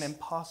hard your I mean voice?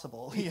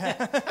 impossible. Yeah.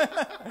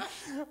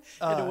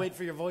 Had to wait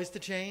for your voice to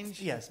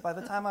change? Yes, by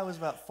the time I was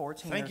about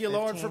 14 Thank or you,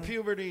 15, Lord, for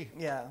puberty.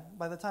 Yeah,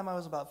 by the time I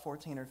was about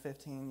 14 or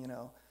 15,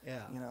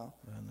 Yeah.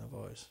 And the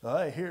voice.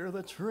 I hear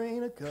the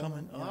train a-coming.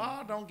 Coming.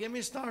 Oh, don't get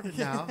me started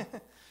now.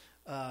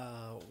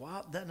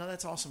 Wow.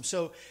 That's awesome.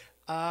 So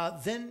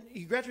then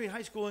you graduated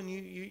high school, and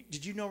you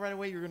did you know right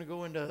away you were going to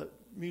go into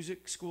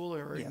music school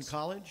or in Yes.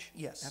 college?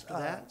 Yes. After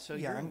that? So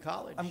you're in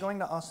college. I'm going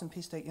to Austin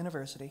Peay State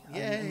University. I'm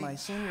Yay. in my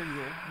senior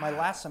year, my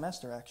last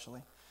semester,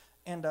 actually.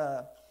 And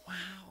Wow,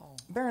 Wow.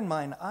 Bear in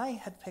mind, I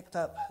had picked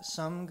up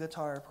some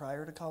guitar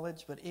prior to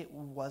college, but it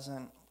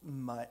wasn't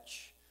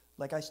much.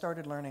 Like, I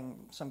started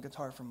learning some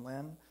guitar from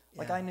Lynn.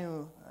 Like, Yeah. I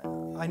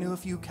knew a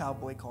few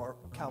cowboy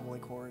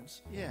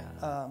chords. Yeah.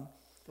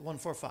 The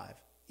 145.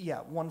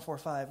 Yeah,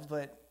 1-4-5,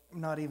 but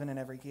not even in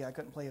every key. I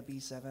couldn't play a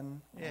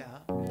B7. Yeah.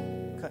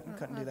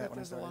 Couldn't do that when I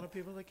There's a started. lot of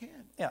people that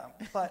can. Yeah,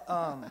 but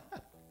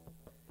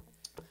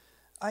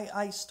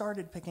I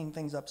started picking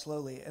things up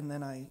slowly, and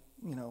then I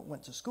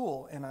went to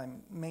school, and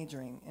I'm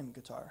majoring in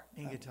guitar.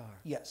 In guitar.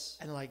 Yes.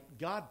 And like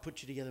God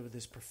put you together with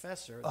this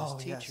professor, this Oh,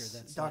 teacher yes.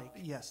 that's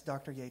Yes,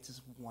 Dr. Yates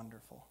is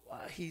wonderful.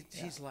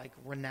 he's like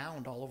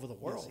renowned all over the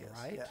world, he is,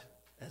 right? yeah.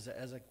 As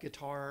a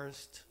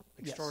guitarist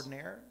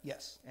extraordinaire.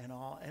 Yes. And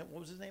all. And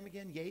what was his name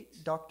again? Yates.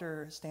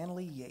 Dr.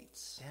 Stanley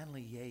Yates.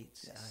 Stanley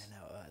Yates. Yes. I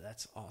know.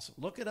 That's awesome.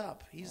 Look it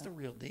up. He's the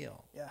real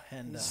deal. Yeah.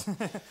 And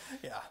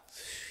Yeah.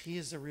 he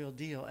is the real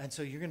deal. And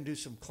so you're going to do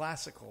some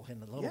classical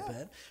in a little Yeah.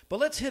 bit.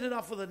 But let's hit it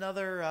off with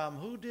another.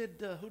 Who did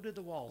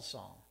the Walls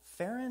song?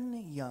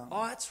 Farron Young.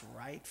 Oh, that's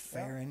right,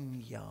 Farron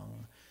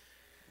Young.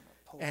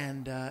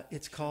 And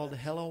it's called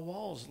Hello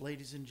Walls,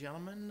 ladies and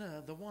gentlemen.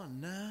 The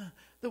one.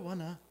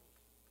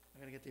 I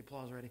got to get the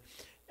applause ready.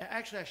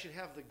 Actually, I should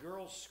have the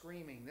girls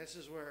screaming. This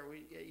is where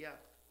we. Yeah,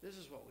 this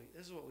is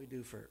what we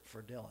do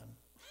for Dillon.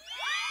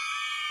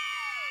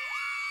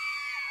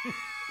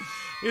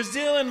 Here's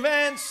Dillon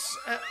Vance,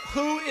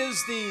 who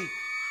is the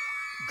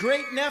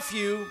great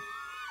nephew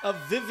of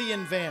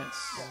Vivian Vance.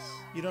 Yes.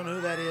 You don't know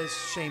who that is?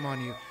 Shame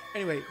on you.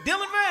 Anyway,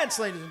 Dillon Vance,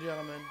 ladies and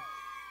gentlemen.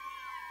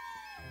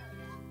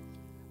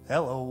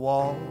 Hello,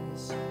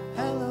 walls.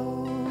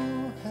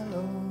 Hello,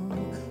 hello.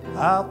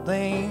 How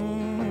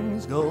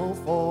things go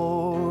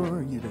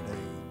for you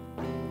today.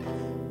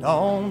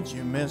 Don't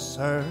you miss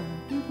her?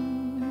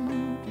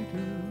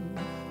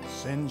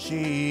 Since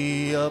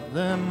she up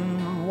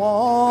and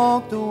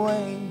walked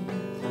away.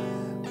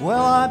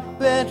 Well, I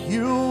bet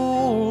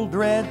you'll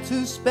dread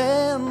to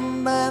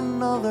spend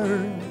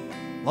another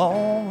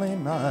lonely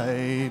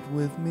night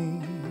with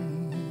me.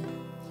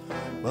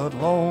 But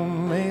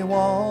lonely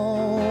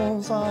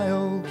walls,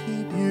 I'll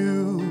keep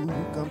you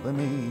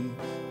company.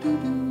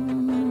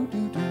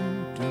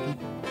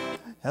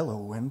 Hello,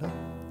 window.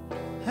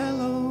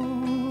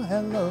 Hello,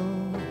 hello.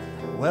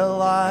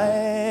 Well,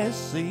 I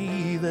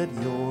see that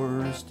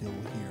you're still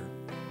here.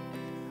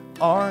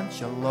 Aren't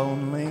you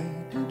lonely?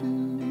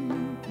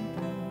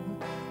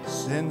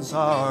 Since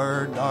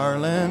our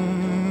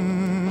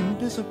darling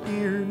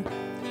disappeared.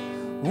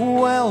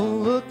 Well,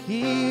 look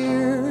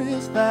here,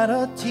 is that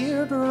a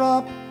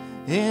teardrop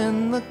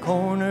in the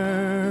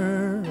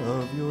corner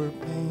of your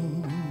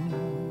pain?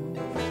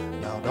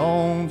 Now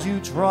don't you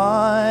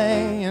try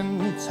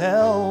and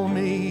tell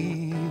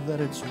me that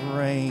it's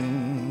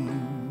rain.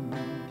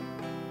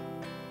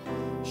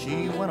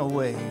 She went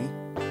away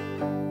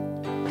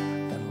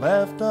and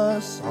left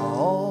us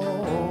all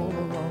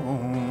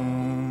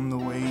alone the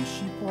way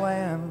she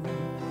planned.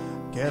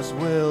 Guess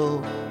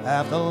we'll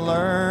have to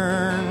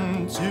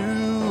learn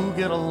to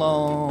get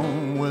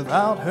along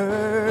without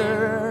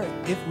her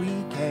if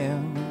we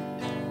can.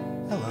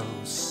 Hello,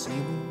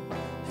 ceiling.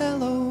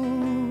 Hello,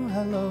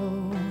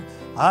 hello.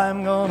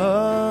 I'm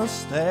gonna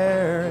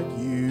stare at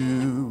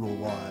you a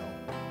while.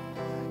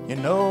 You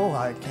know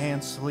I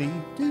can't sleep.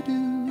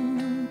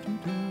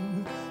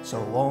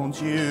 So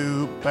won't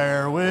you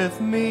bear with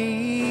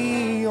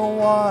me a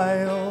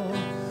while?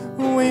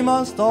 We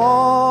must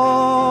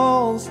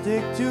all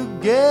stick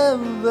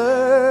together,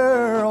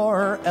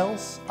 or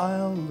else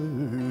I'll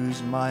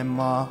lose my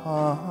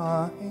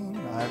mind.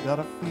 I've got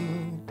a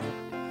feeling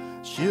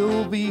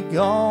she'll be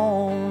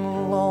gone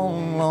a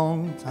long,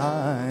 long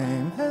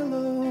time.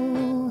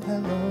 Hello,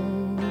 hello,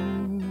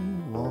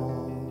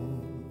 walls.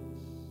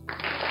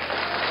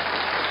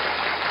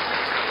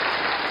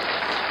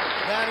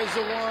 That is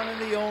the one and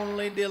the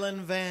only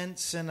Dillon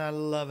Vance, and I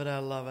love it, I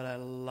love it, I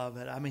love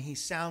it. I mean, he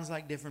sounds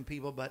like different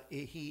people, but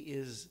he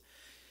is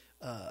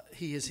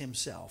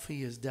himself.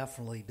 He is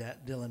definitely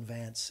Dillon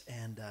Vance,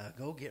 and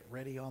go get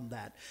ready on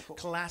that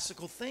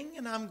classical thing,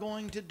 and I'm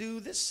going to do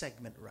this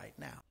segment right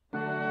now.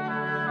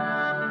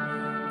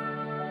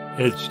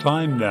 It's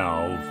time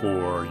now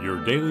for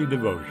your daily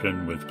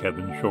devotion with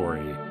Kevin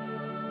Shorey.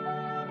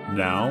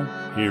 Now,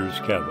 here's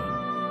Kevin.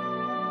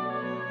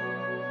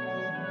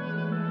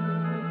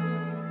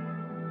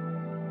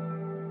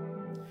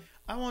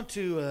 I want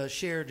to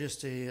share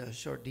just a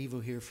short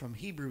devo here from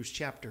Hebrews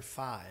chapter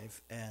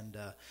 5, and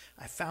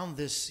I found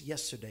this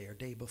yesterday or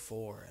day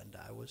before, and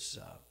I was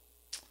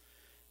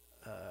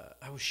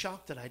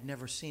shocked that I'd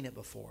never seen it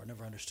before,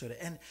 never understood it,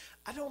 and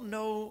I don't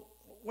know.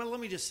 Well,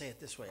 let me just say it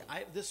this way.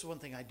 This is one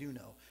thing I do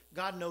know.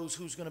 God knows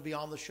who's going to be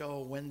on the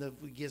show, when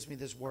He gives me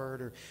this word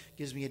or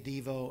gives me a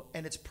devo.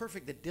 And it's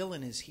perfect that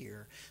Dillon is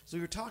here. So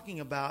we were talking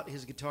about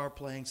his guitar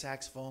playing,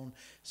 saxophone,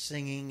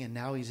 singing, and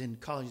now he's in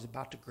college. He's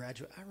about to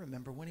graduate. I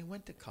remember when he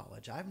went to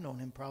college. I've known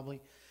him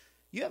probably.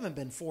 You haven't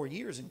been 4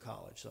 years in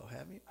college, though,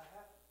 have you? I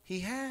have.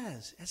 He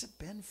has. Has it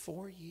been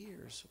 4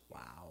 years?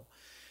 Wow.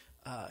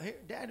 Here,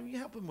 Dad, will you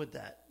help him with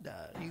that?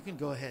 You can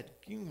go ahead.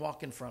 You can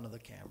walk in front of the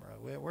camera.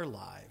 We're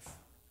live.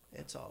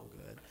 It's all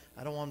good.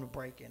 I don't want him to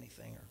break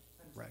anything or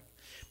wreck.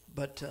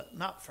 But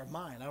not for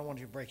mine. I don't want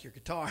you to break your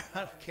guitar. I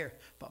don't care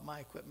about my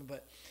equipment.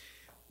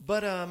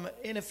 But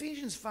in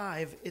Ephesians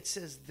 5, it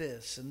says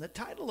this. And the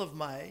title of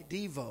my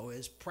Devo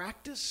is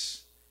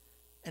Practice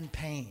and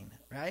Pain,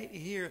 right? You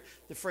hear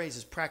the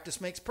phrases,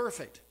 practice makes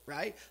perfect,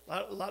 right?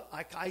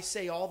 I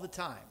say all the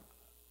time,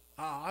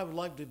 I would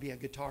love to be a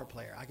guitar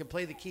player. I can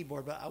play the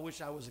keyboard, but I wish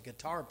I was a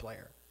guitar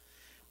player.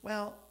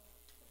 Well,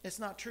 it's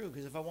not true,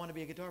 because if I want to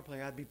be a guitar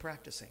player, I'd be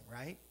practicing,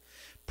 right?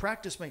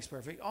 Practice makes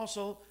perfect.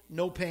 Also,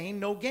 no pain,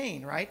 no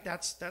gain, right?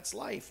 That's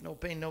life. No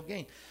pain, no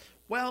gain.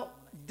 Well,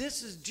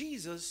 this is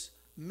Jesus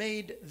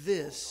made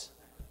this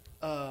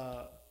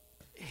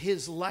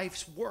his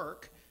life's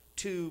work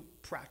to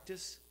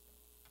practice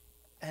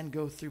and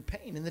go through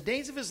pain. In the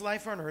days of his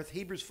life on earth,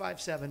 Hebrews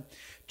 5:7,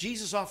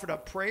 Jesus offered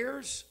up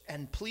prayers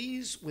and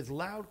pleas with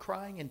loud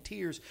crying and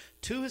tears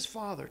to his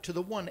Father, to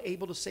the one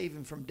able to save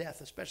him from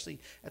death, especially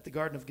at the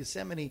Garden of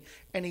Gethsemane.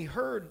 And he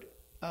heard,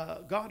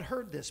 God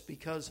heard this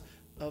because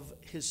of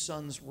his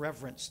Son's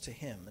reverence to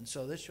him. And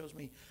so this shows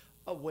me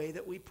a way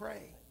that we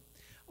pray.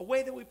 A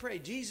way that we pray.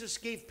 Jesus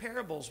gave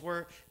parables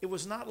where it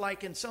was not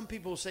like, and some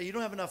people say, you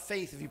don't have enough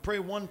faith. If you pray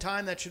one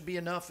time, that should be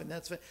enough. And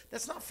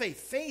that's not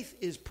faith. Faith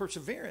is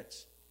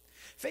perseverance.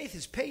 Faith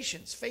is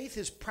patience. Faith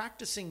is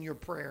practicing your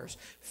prayers.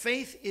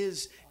 Faith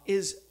is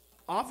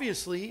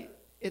obviously,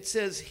 it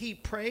says he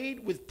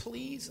prayed with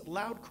pleas,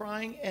 loud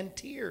crying, and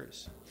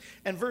tears.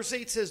 And verse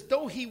 8 says,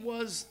 though he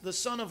was the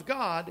Son of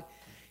God,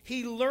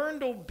 he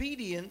learned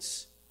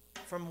obedience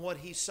from what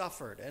he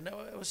suffered. And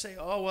I would say,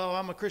 oh, well,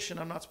 I'm a Christian.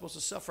 I'm not supposed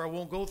to suffer. I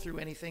won't go through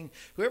anything.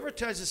 Whoever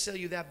tries to sell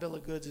you that bill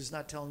of goods is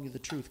not telling you the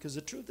truth. Because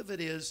the truth of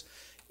it is,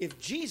 if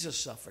Jesus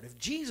suffered, if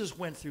Jesus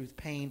went through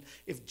pain,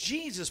 if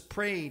Jesus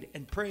prayed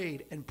and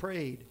prayed and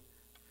prayed,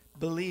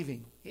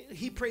 believing.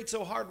 He prayed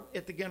so hard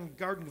at the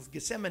Garden of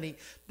Gethsemane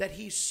that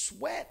he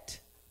sweat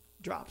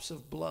drops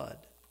of blood.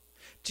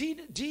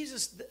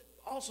 Jesus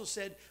also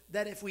said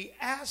that if we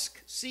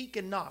ask, seek,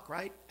 and knock,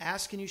 right?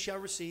 Ask and you shall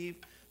receive.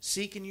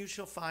 Seek and you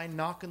shall find.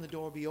 Knock and the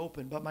door will be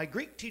open. But my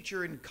Greek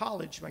teacher in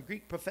college, my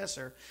Greek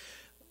professor,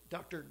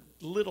 Dr.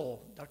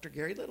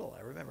 Gary Little,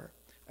 I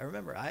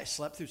remember I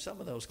slept through some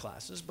of those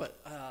classes,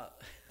 but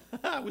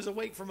I was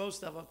awake for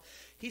most of them.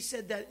 He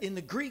said that in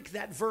the Greek,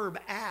 that verb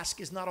ask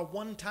is not a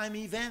one-time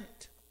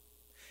event.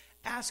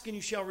 Ask and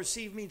you shall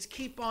receive means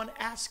keep on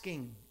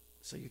asking,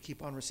 so you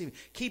keep on receiving.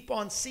 Keep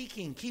on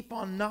seeking, keep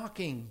on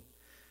knocking.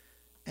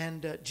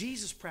 And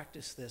Jesus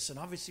practiced this, and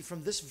obviously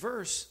from this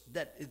verse,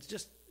 that it's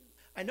just,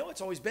 I know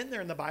it's always been there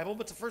in the Bible,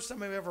 but it's the first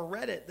time I've ever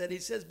read it, that he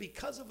says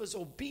because of his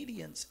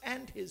obedience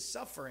and his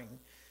suffering,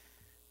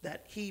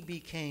 that he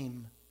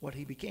became what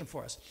he became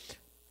for us.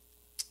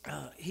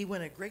 He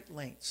went at great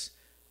lengths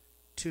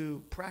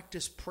to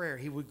practice prayer.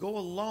 He would go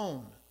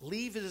alone,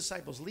 leave his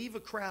disciples, leave a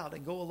crowd,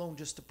 and go alone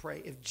just to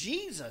pray. If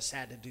Jesus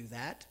had to do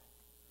that,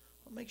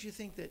 what makes you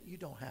think that you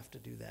don't have to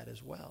do that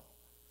as well?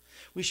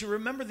 We should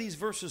remember these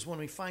verses when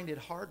we find it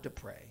hard to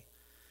pray.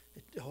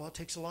 It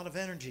takes a lot of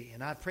energy,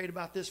 and I prayed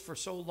about this for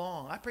so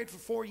long. I prayed for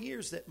 4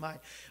 years that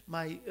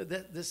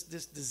this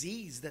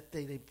disease that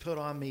they put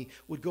on me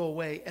would go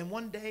away, and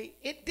one day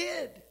it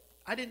did.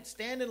 I didn't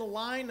stand in a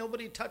line.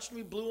 Nobody touched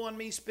me, blew on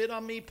me, spit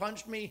on me,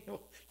 punched me.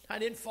 I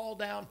didn't fall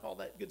down, all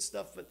that good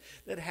stuff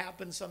that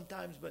happens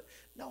sometimes. But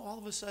no, all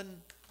of a sudden,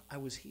 I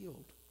was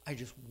healed. I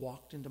just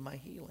walked into my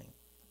healing.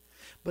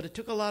 But it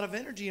took a lot of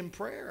energy in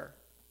prayer.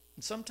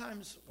 And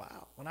sometimes,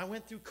 when I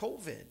went through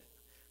COVID,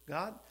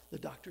 God, the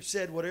doctor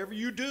said, whatever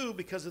you do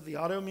because of the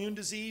autoimmune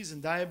disease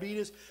and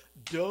diabetes,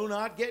 do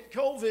not get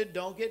COVID.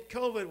 Don't get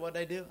COVID. What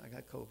did I do? I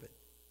got COVID.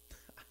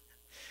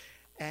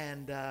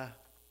 And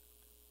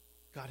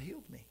God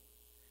healed me.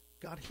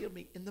 God healed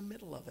me in the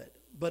middle of it.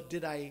 But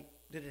did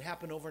it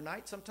happen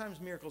overnight? Sometimes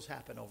miracles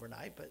happen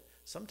overnight, but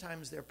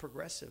sometimes they're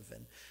progressive.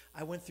 And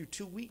I went through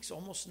 2 weeks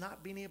almost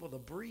not being able to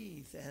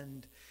breathe.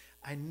 And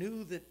I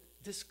knew that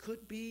this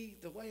could be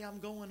the way I'm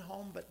going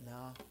home, but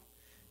no,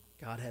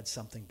 God had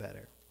something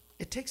better.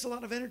 It takes a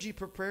lot of energy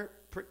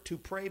to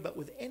pray, but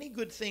with any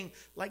good thing,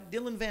 like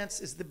Dillon Vance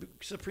is the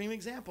supreme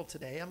example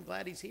today. I'm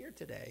glad he's here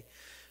today.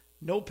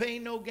 No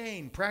pain, no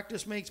gain.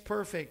 Practice makes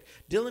perfect.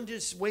 Dillon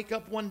just wake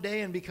up one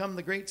day and become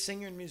the great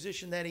singer and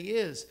musician that he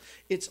is.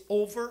 It's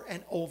over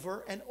and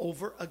over and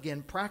over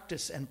again.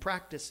 Practice and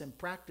practice and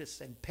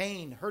practice and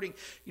pain, hurting.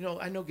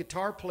 I know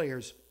guitar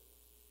players,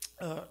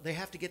 they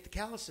have to get the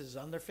calluses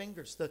on their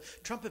fingers. The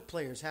trumpet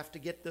players have to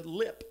get the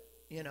lip.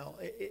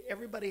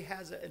 Everybody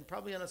has it, and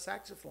probably on a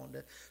saxophone,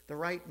 the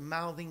right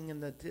mouthing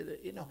and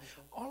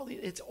all of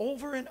it. It's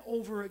over and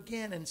over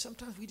again, and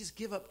sometimes we just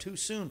give up too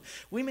soon.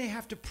 We may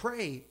have to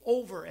pray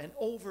over and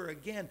over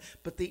again,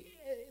 but the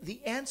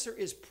answer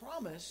is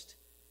promised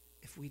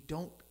if we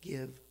don't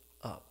give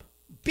up.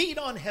 Beat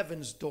on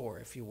heaven's door,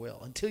 if you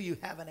will, until you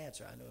have an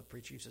answer. I know a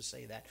preacher used to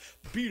say that.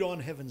 Beat on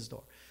heaven's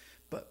door.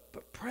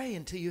 But pray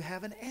until you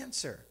have an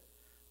answer.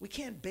 We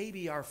can't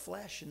baby our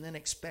flesh and then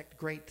expect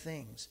great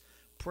things.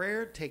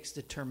 Prayer takes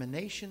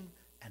determination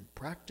and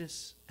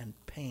practice and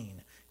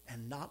pain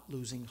and not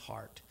losing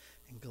heart.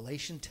 And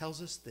Galatians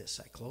tells us this.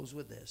 I close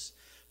with this.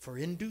 For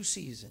in due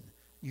season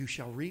you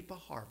shall reap a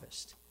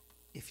harvest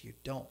if you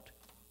don't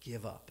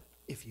give up,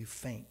 if you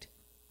faint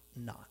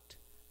not.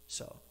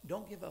 So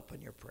don't give up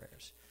on your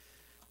prayers.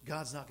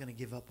 God's not going to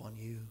give up on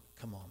you.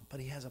 Come on. But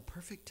he has a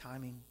perfect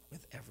timing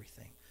with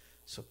everything.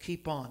 So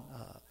keep on.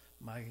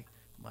 My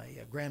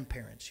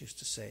grandparents used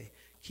to say,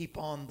 keep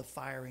on the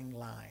firing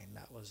line.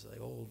 That was the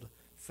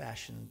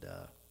old-fashioned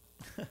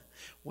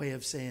way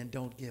of saying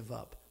don't give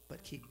up,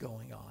 but keep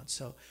going on.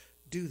 So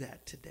do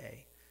that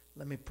today.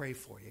 Let me pray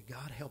for you.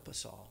 God, help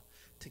us all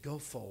to go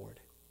forward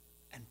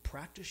and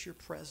practice your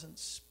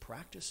presence,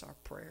 practice our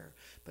prayer,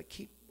 but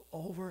keep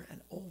over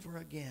and over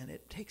again.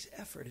 It takes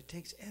effort. It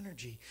takes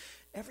energy.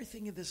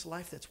 Everything in this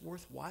life that's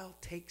worthwhile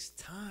takes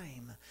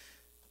time.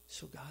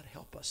 So God,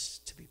 help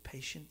us to be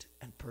patient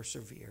and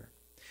persevere.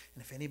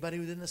 And if anybody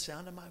within the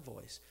sound of my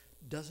voice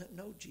doesn't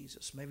know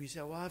Jesus, maybe you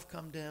say, well, I've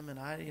come to him and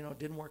I, it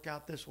didn't work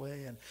out this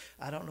way, and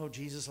I don't know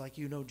Jesus like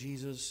you know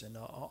Jesus, and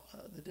all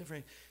the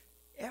different,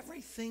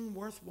 everything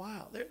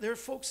worthwhile. There are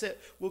folks that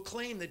will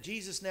claim that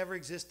Jesus never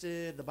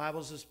existed, the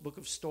Bible's this book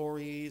of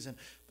stories,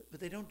 but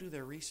they don't do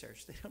their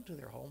research. They don't do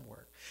their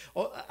homework.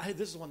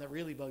 This is one that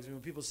really bugs me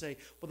when people say,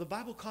 well, the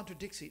Bible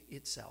contradicts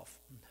itself.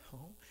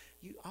 No,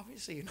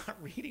 obviously you're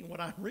not reading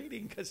what I'm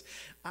reading, because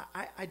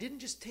I didn't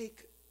just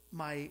take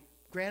my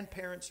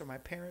grandparents or my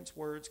parents'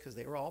 words because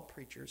they were all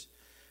preachers.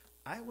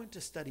 I went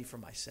to study for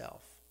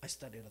myself. I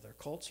studied other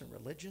cults and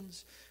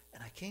religions,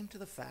 and I came to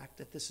the fact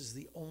that this is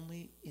the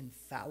only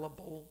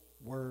infallible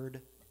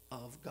word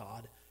of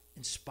God,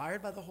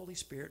 inspired by the Holy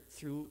Spirit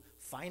through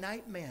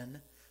finite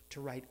men to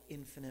write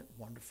infinite,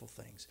 wonderful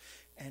things.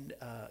 And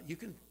you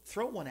can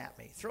throw one at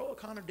me, throw a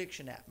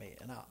contradiction at me,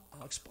 and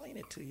I'll explain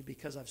it to you,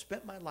 because I've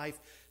spent my life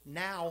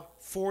now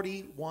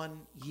 41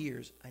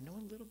 years. I know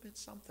a little bit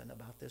something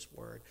about this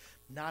word.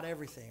 Not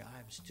everything.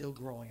 I'm still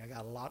growing. I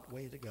got a lot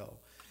way to go.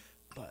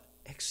 But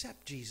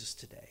accept Jesus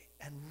today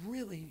and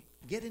really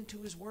get into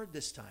his word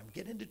this time.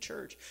 Get into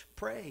church.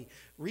 Pray.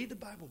 Read the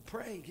Bible.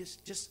 Pray.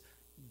 Just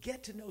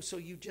get to know, so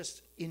you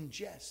just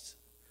ingest.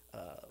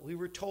 We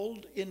were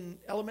told in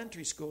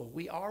elementary school,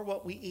 we are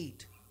what we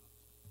eat.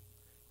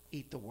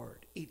 Eat the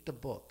word. Eat the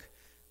book.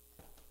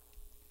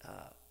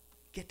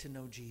 Get to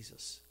know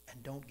Jesus,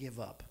 and don't give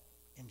up,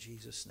 in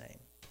Jesus' name.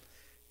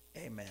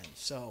 Amen.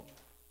 So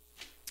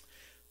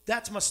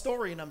that's my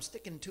story, and I'm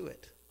sticking to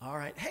it. All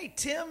right. Hey,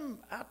 Tim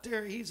out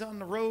there, he's on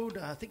the road.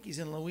 I think he's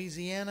in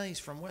Louisiana. He's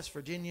from West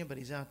Virginia, but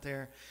he's out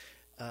there.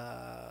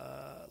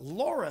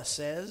 Laura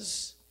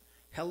says,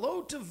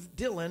 hello to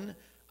Dillon.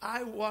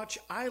 I watch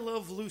I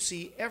Love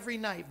Lucy every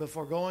night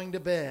before going to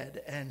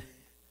bed. And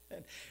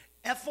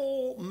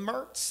Ethel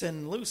Mertz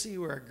and Lucy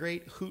were a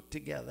great hoot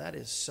together. That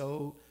is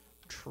so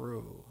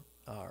true.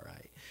 All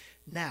right.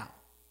 Now,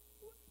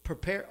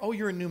 prepare. Oh,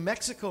 you're in New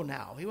Mexico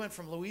now. He went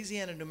from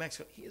Louisiana to New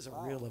Mexico. He is a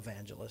real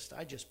evangelist.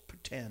 I just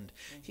pretend.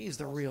 He's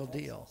the real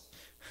deal.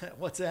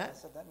 What's that? I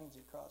said that means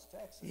you crossed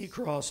Texas. He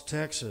crossed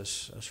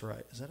Texas. That's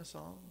right. Is that a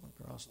song?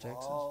 Across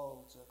Texas?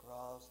 Walls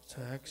across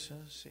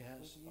Texas,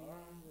 yes.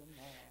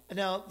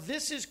 Now,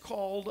 this is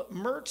called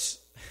Mertz.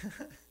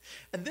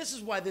 And this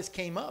is why this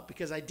came up,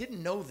 because I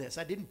didn't know this.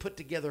 I didn't put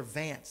together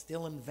Vance,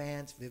 Dillon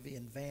Vance,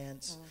 Vivian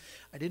Vance.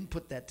 I didn't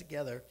put that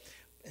together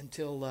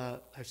until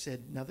I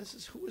said, now this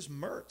is, who is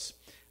Mertz?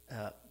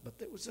 But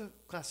there was a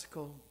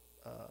classical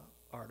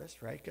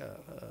artist, right?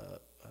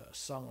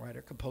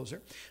 Songwriter,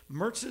 composer.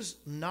 Mertz's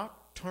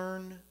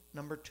Nocturne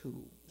number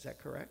 2. Is that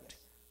correct?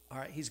 All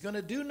right. He's going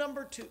to do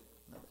number 2.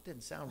 No, that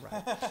didn't sound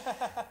right.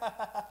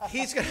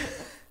 He's going to...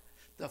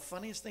 The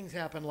funniest things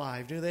happen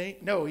live, do they?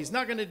 No, he's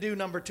not going to do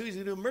number 2. He's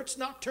going to do Mertz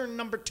Nocturne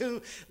number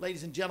 2.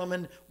 Ladies and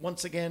gentlemen,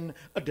 once again,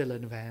 a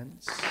Dillon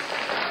Vance. Is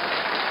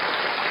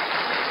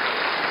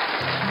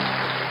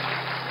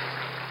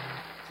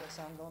that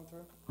sound going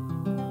through?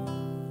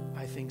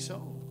 I think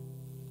so.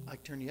 I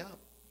can turn you up.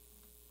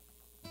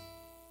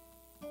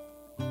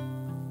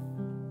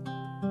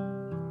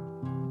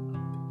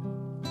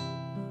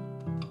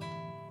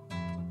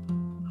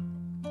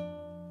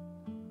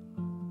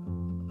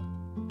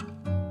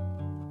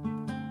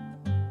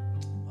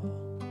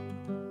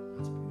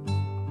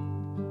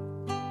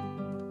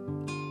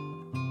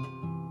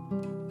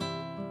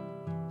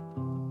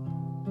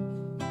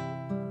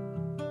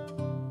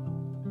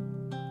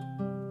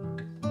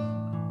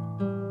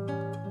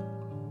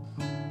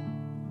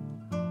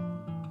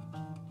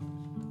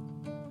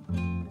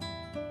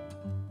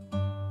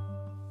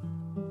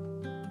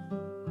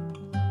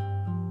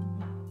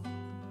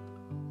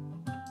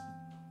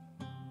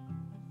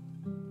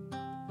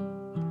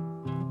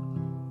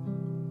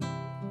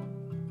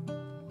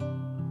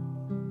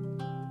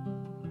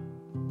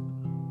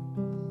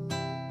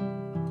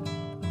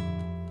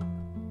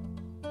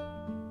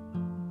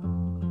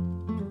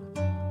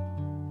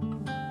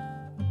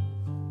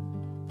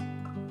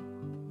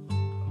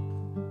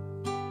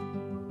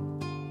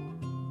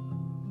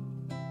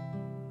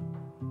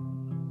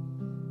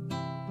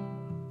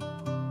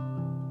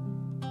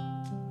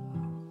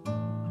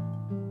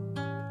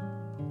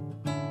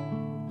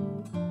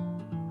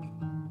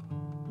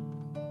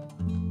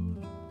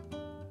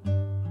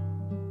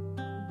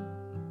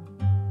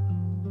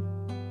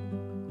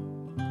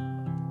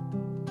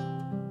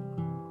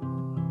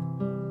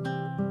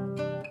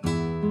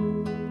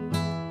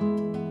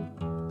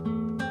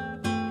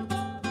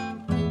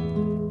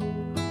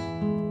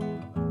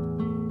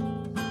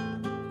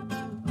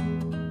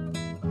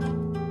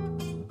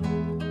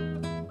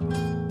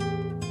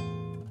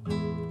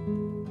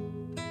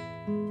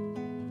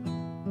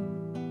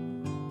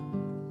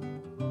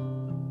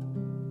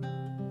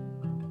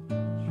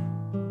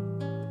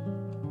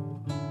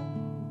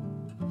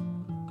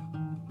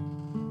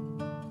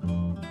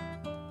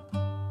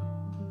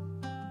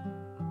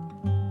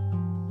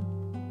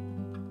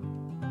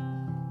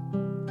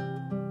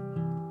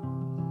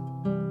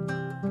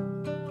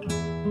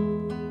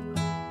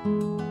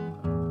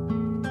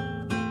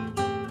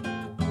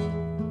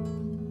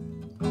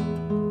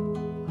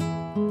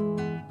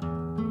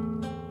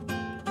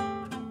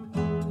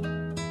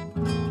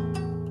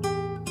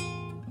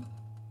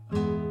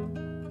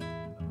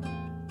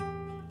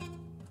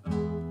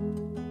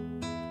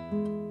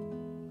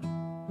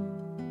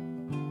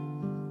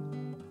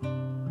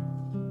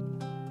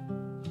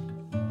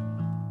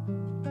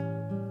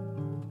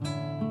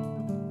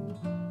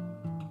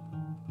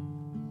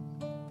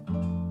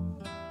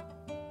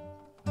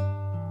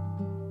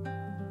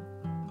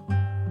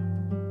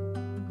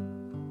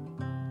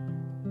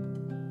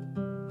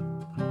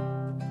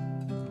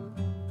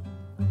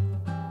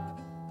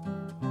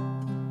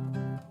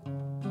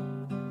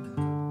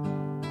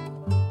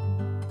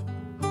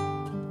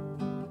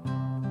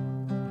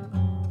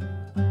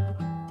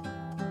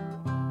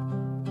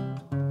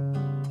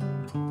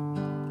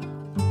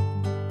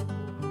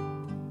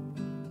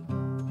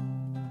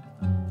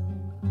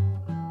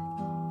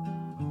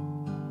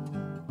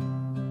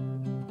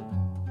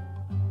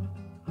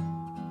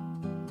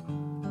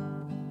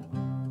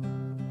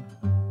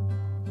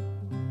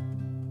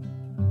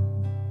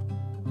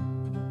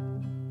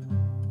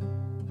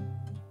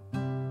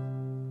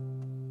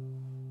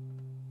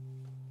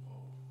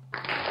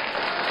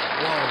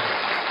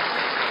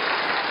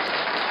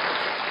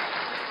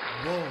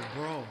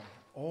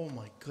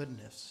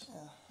 goodness.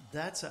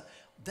 Yeah.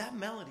 That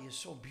melody is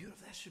so beautiful.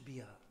 There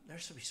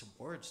should be some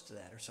words to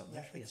that or something.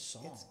 There should be a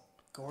song. It's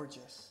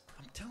gorgeous.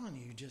 I'm telling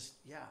you,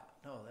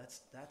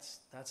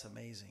 that's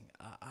amazing.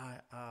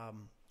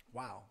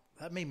 Wow,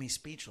 that made me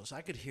speechless.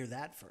 I could hear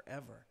that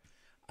forever.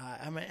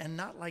 And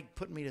not like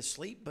putting me to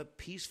sleep, but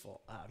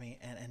peaceful.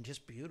 And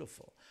just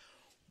beautiful.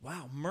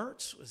 Wow,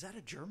 Mertz, was that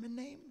a German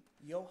name?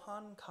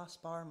 Johann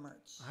Kaspar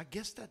Mertz. I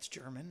guess that's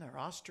German or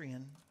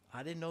Austrian.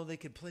 I didn't know they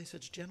could play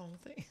such gentle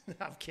things.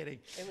 I'm kidding.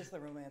 It was the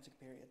Romantic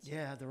period. So.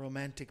 Yeah, the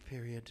Romantic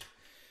period,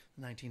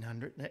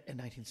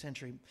 19th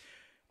century.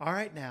 All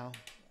right, now,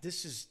 you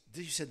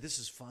said this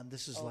is fun.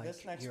 This is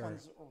this next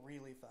one's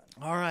really fun.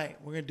 All right,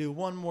 we're going to do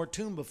one more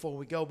tune before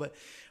we go,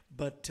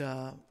 but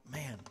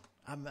man,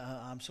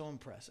 I'm so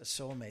impressed. It's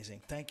so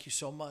amazing. Thank you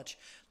so much.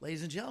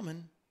 Ladies and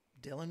gentlemen,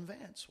 Dillon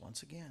Vance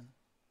once again.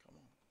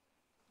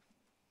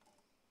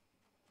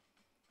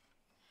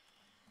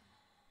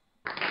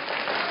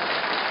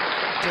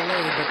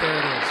 Delayed, but there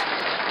it is.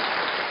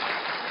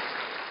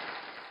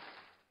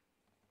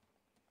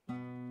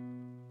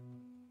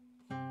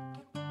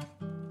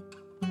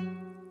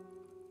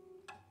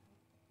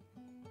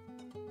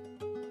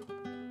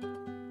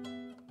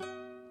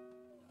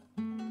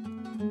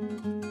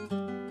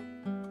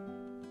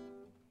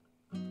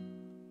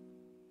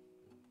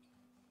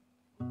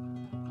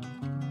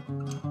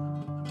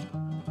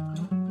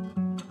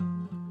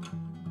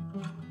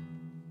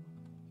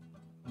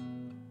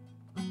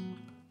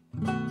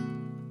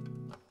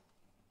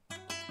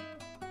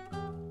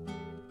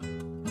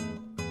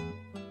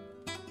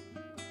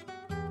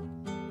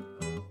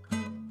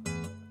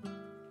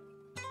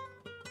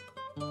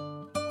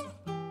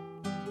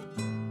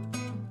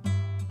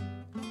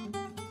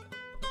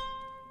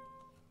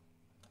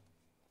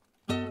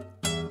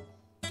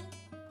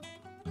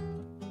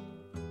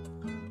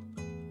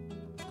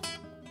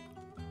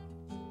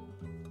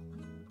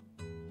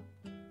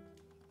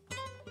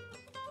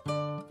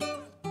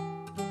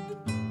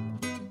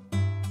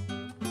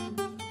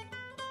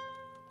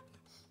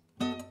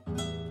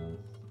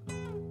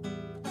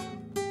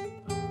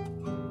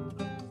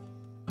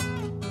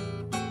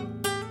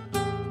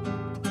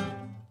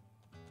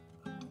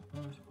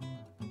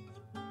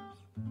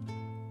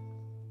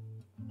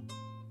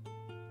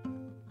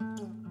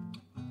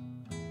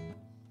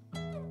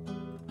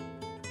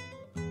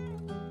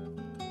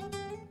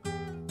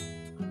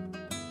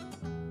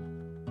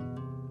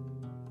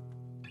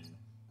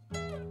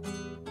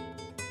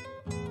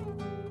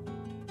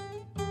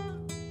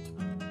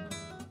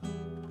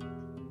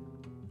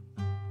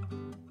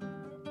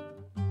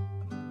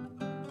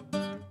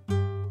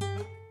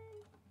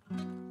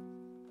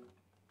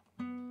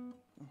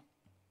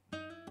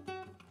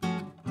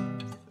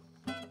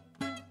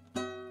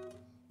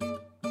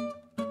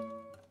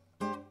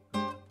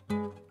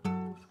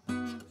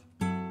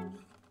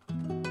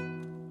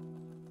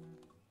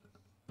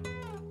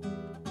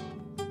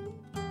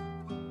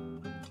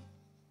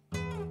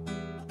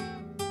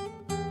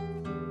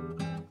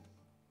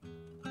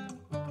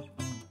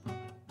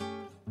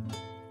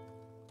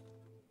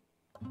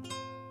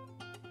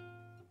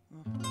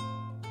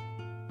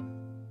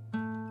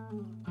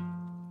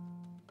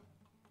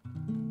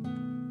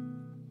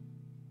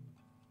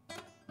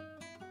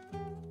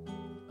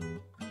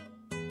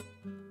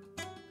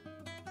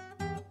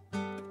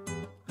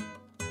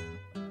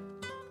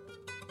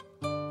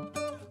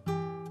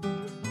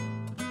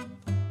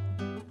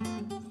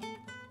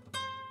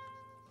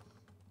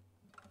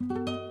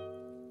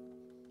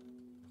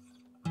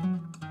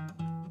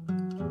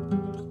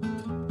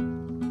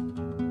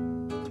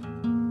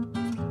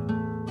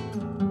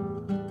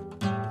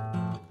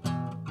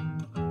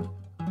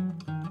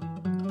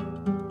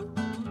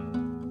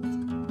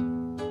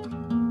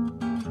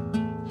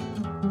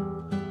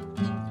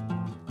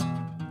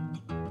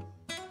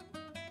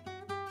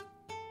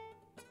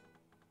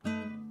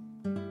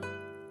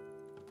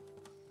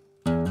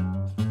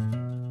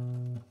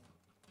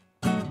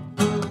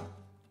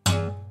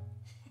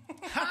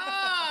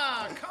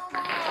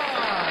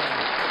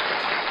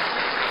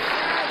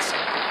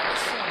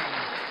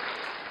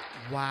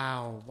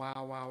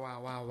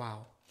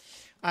 Wow.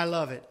 I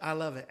love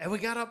it. And we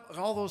got up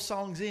all those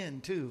songs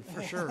in, too,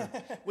 for sure.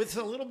 With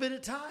a little bit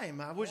of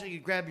time. I wish I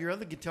could grab your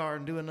other guitar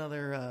and do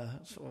another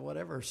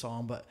whatever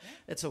song, but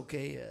it's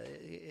okay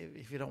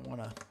if you don't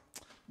want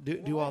to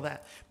do all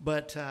that.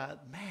 But,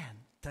 man,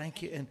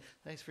 thank you. And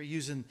thanks for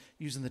using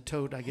the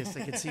tote. I guess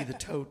they could see the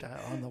tote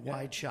on the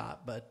wide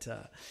shot, but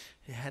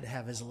he had to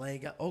have his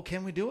leg up. Oh,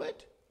 can we do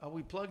it? Are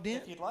we plugged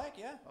in? If you'd like,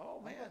 yeah.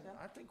 Oh, man,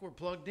 I think we're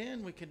plugged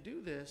in. We can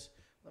do this.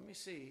 Let me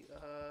see.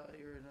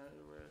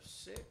 We're a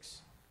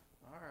 6.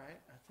 All right.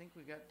 I think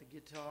we got the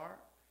guitar.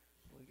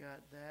 We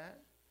got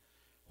that.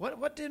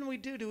 What didn't we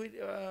do? Do we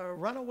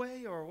run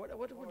away or what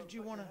did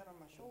you want to?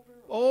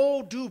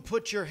 Oh, do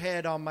put your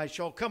head on my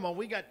shoulder. Come on,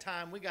 we got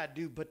time. We got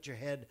to put your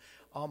head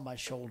on my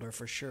shoulder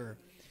for sure.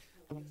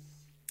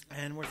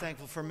 And we're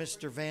thankful for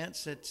Mr.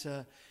 Vance that's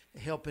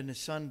helping his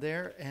son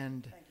there,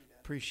 and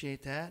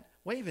appreciate that.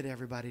 Wave at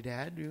everybody,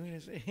 Dad.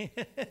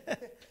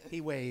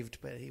 He waved,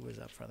 but he was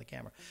up front of the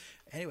camera.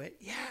 Anyway,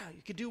 yeah,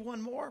 you could do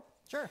one more.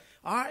 Sure.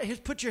 All right, here's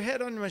put your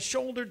head on my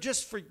shoulder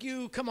just for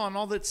you. Come on,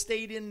 all that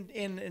stayed in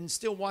and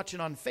still watching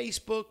on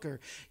Facebook or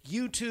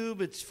YouTube.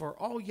 It's for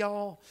all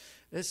y'all.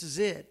 This is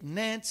it.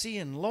 Nancy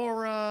and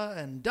Laura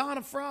and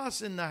Donna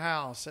Frost in the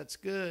house. That's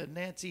good.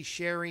 Nancy,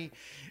 Sherry,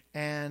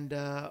 and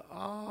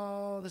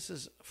this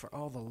is for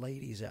all the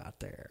ladies out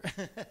there.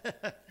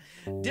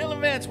 Dillon,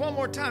 Vance, one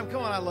more time.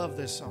 Come on, I love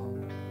this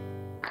song.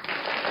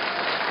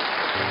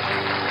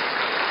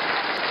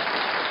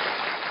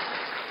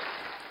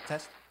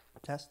 Test.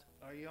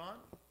 Are you on?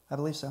 I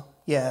believe so.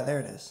 Yeah, there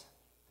it is.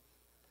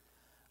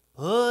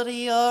 Put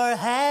your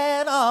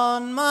head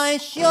on my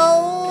shoulder.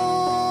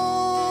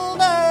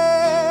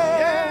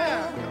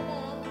 Yeah, come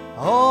on.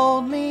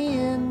 Hold me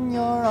in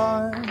your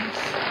arms,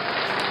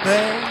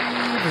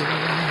 baby.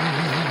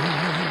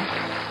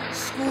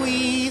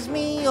 Squeeze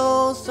me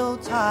oh so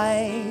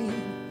tight.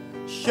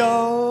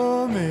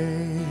 Show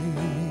me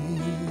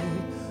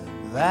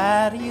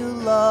that you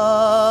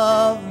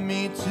love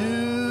me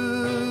too.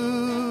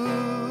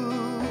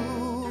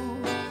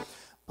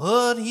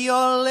 Put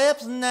your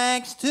lips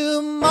next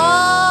to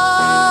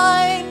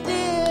mine,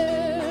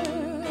 dear.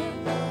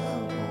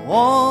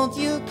 Won't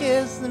you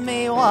kiss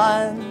me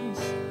once,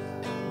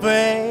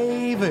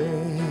 baby?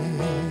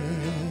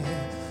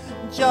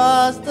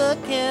 Just a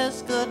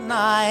kiss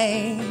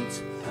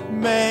goodnight,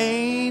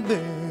 maybe.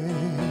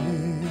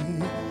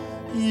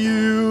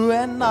 You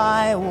and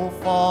I will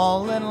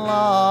fall in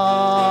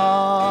love.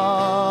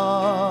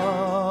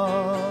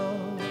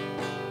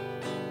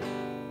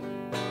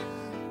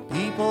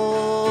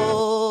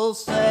 People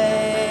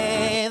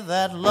say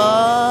that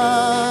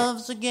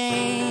love's a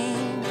game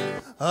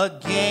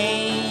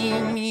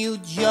you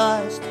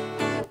just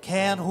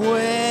can't win.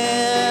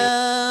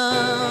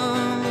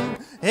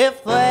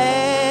 If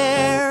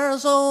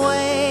there's a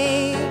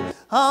way,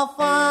 I'll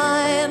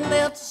find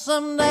it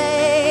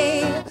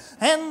someday,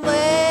 and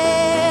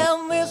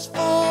then this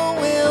fool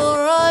will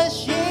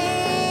rush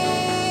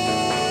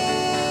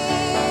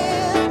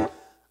in.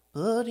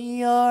 Put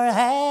your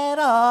head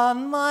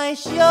on my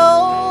shoulder,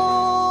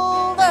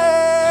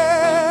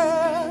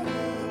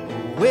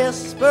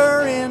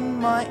 whisper in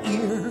my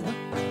ear,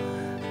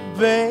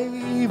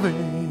 baby,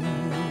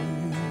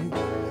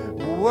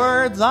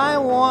 words I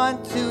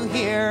want to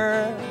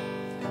hear.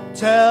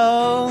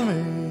 Tell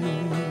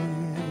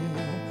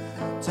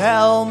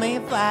me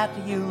that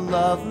you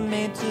love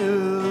me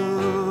too.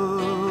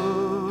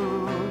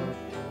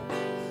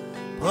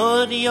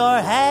 Put your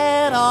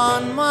head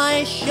on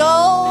my shoulder,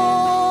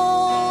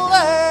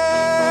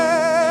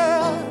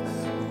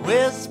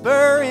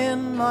 whisper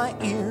in my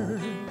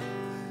ear,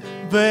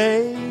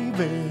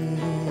 baby,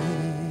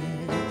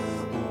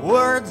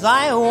 words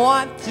I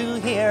want to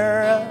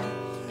hear,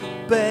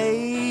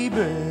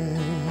 baby.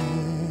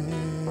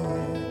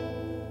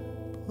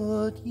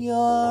 Put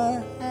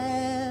your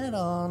head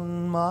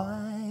on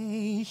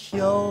my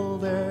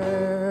shoulder.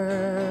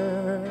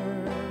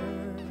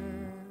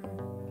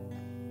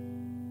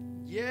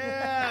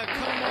 Yeah,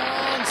 come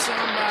on,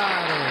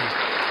 somebody.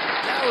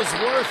 That was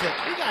worth it.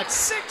 We got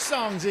 6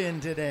 songs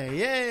in today.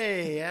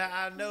 Yay.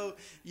 I know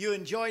you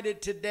enjoyed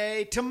it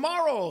today.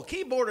 Tomorrow,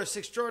 keyboardist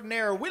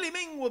extraordinaire Willie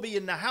Ming will be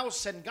in the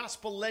house, and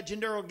gospel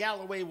legend Earl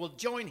Galloway will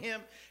join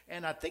him.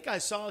 And I think I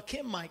saw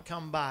Kim might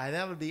come by.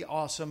 That would be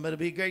awesome. But it'll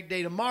be a great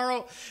day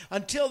tomorrow.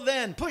 Until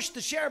then, push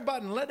the share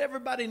button. Let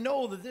everybody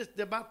know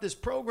about this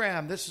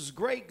program. This is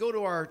great. Go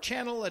to our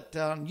channel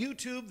on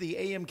YouTube, the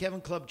AM Kevin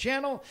Club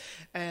channel.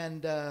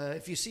 And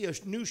if you see a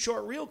new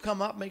short reel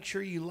come up, make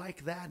sure you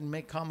like that and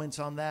make comments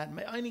on that.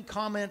 Any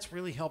comments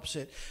really helps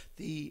it.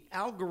 The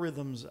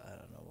algorithms, I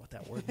don't know what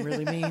that word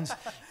really means.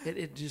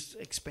 It just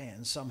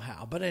expands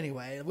somehow. But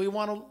anyway, we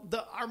want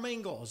to. Our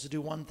main goal is to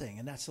do one thing,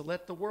 and that's to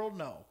let the world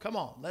know. Come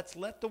on, let's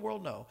let the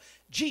world know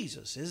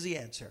Jesus is the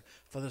answer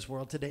for this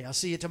world today. I'll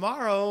see you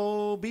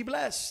tomorrow. Be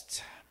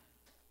blessed.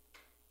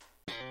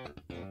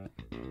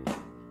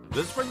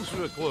 This brings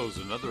to a close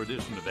another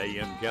edition of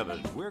AM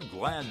Kevin. We're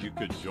glad you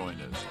could join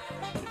us.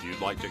 If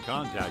you'd like to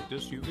contact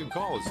us, you can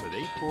call us at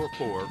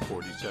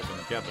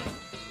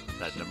 844-47-KEVIN.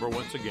 That number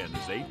once again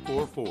is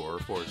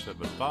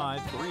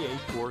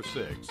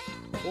 844-475-3846.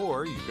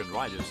 Or you can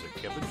write us at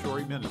Kevin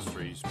Shorey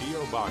Ministries,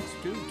 P.O. Box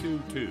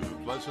 222,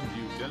 Pleasant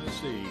View,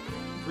 Tennessee,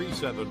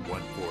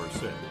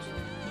 37146.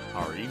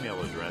 Our email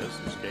address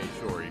is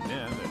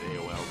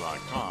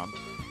kshorymen@aol.com,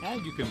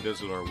 and you can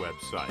visit our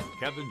website,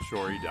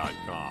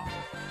 kevinshorey.com.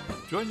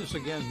 Join us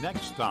again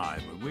next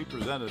time when we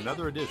present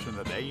another edition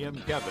of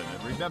AM Kevin.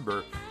 And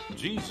remember,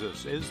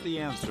 Jesus is the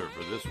answer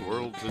for this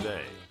world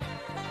today.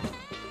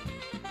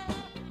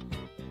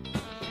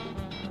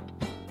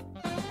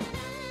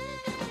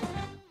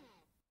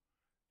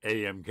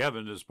 AM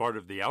Kevin is part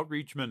of the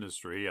outreach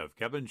ministry of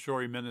Kevin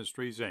Shorey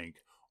Ministries, Inc.,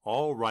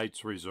 all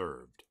rights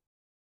reserved.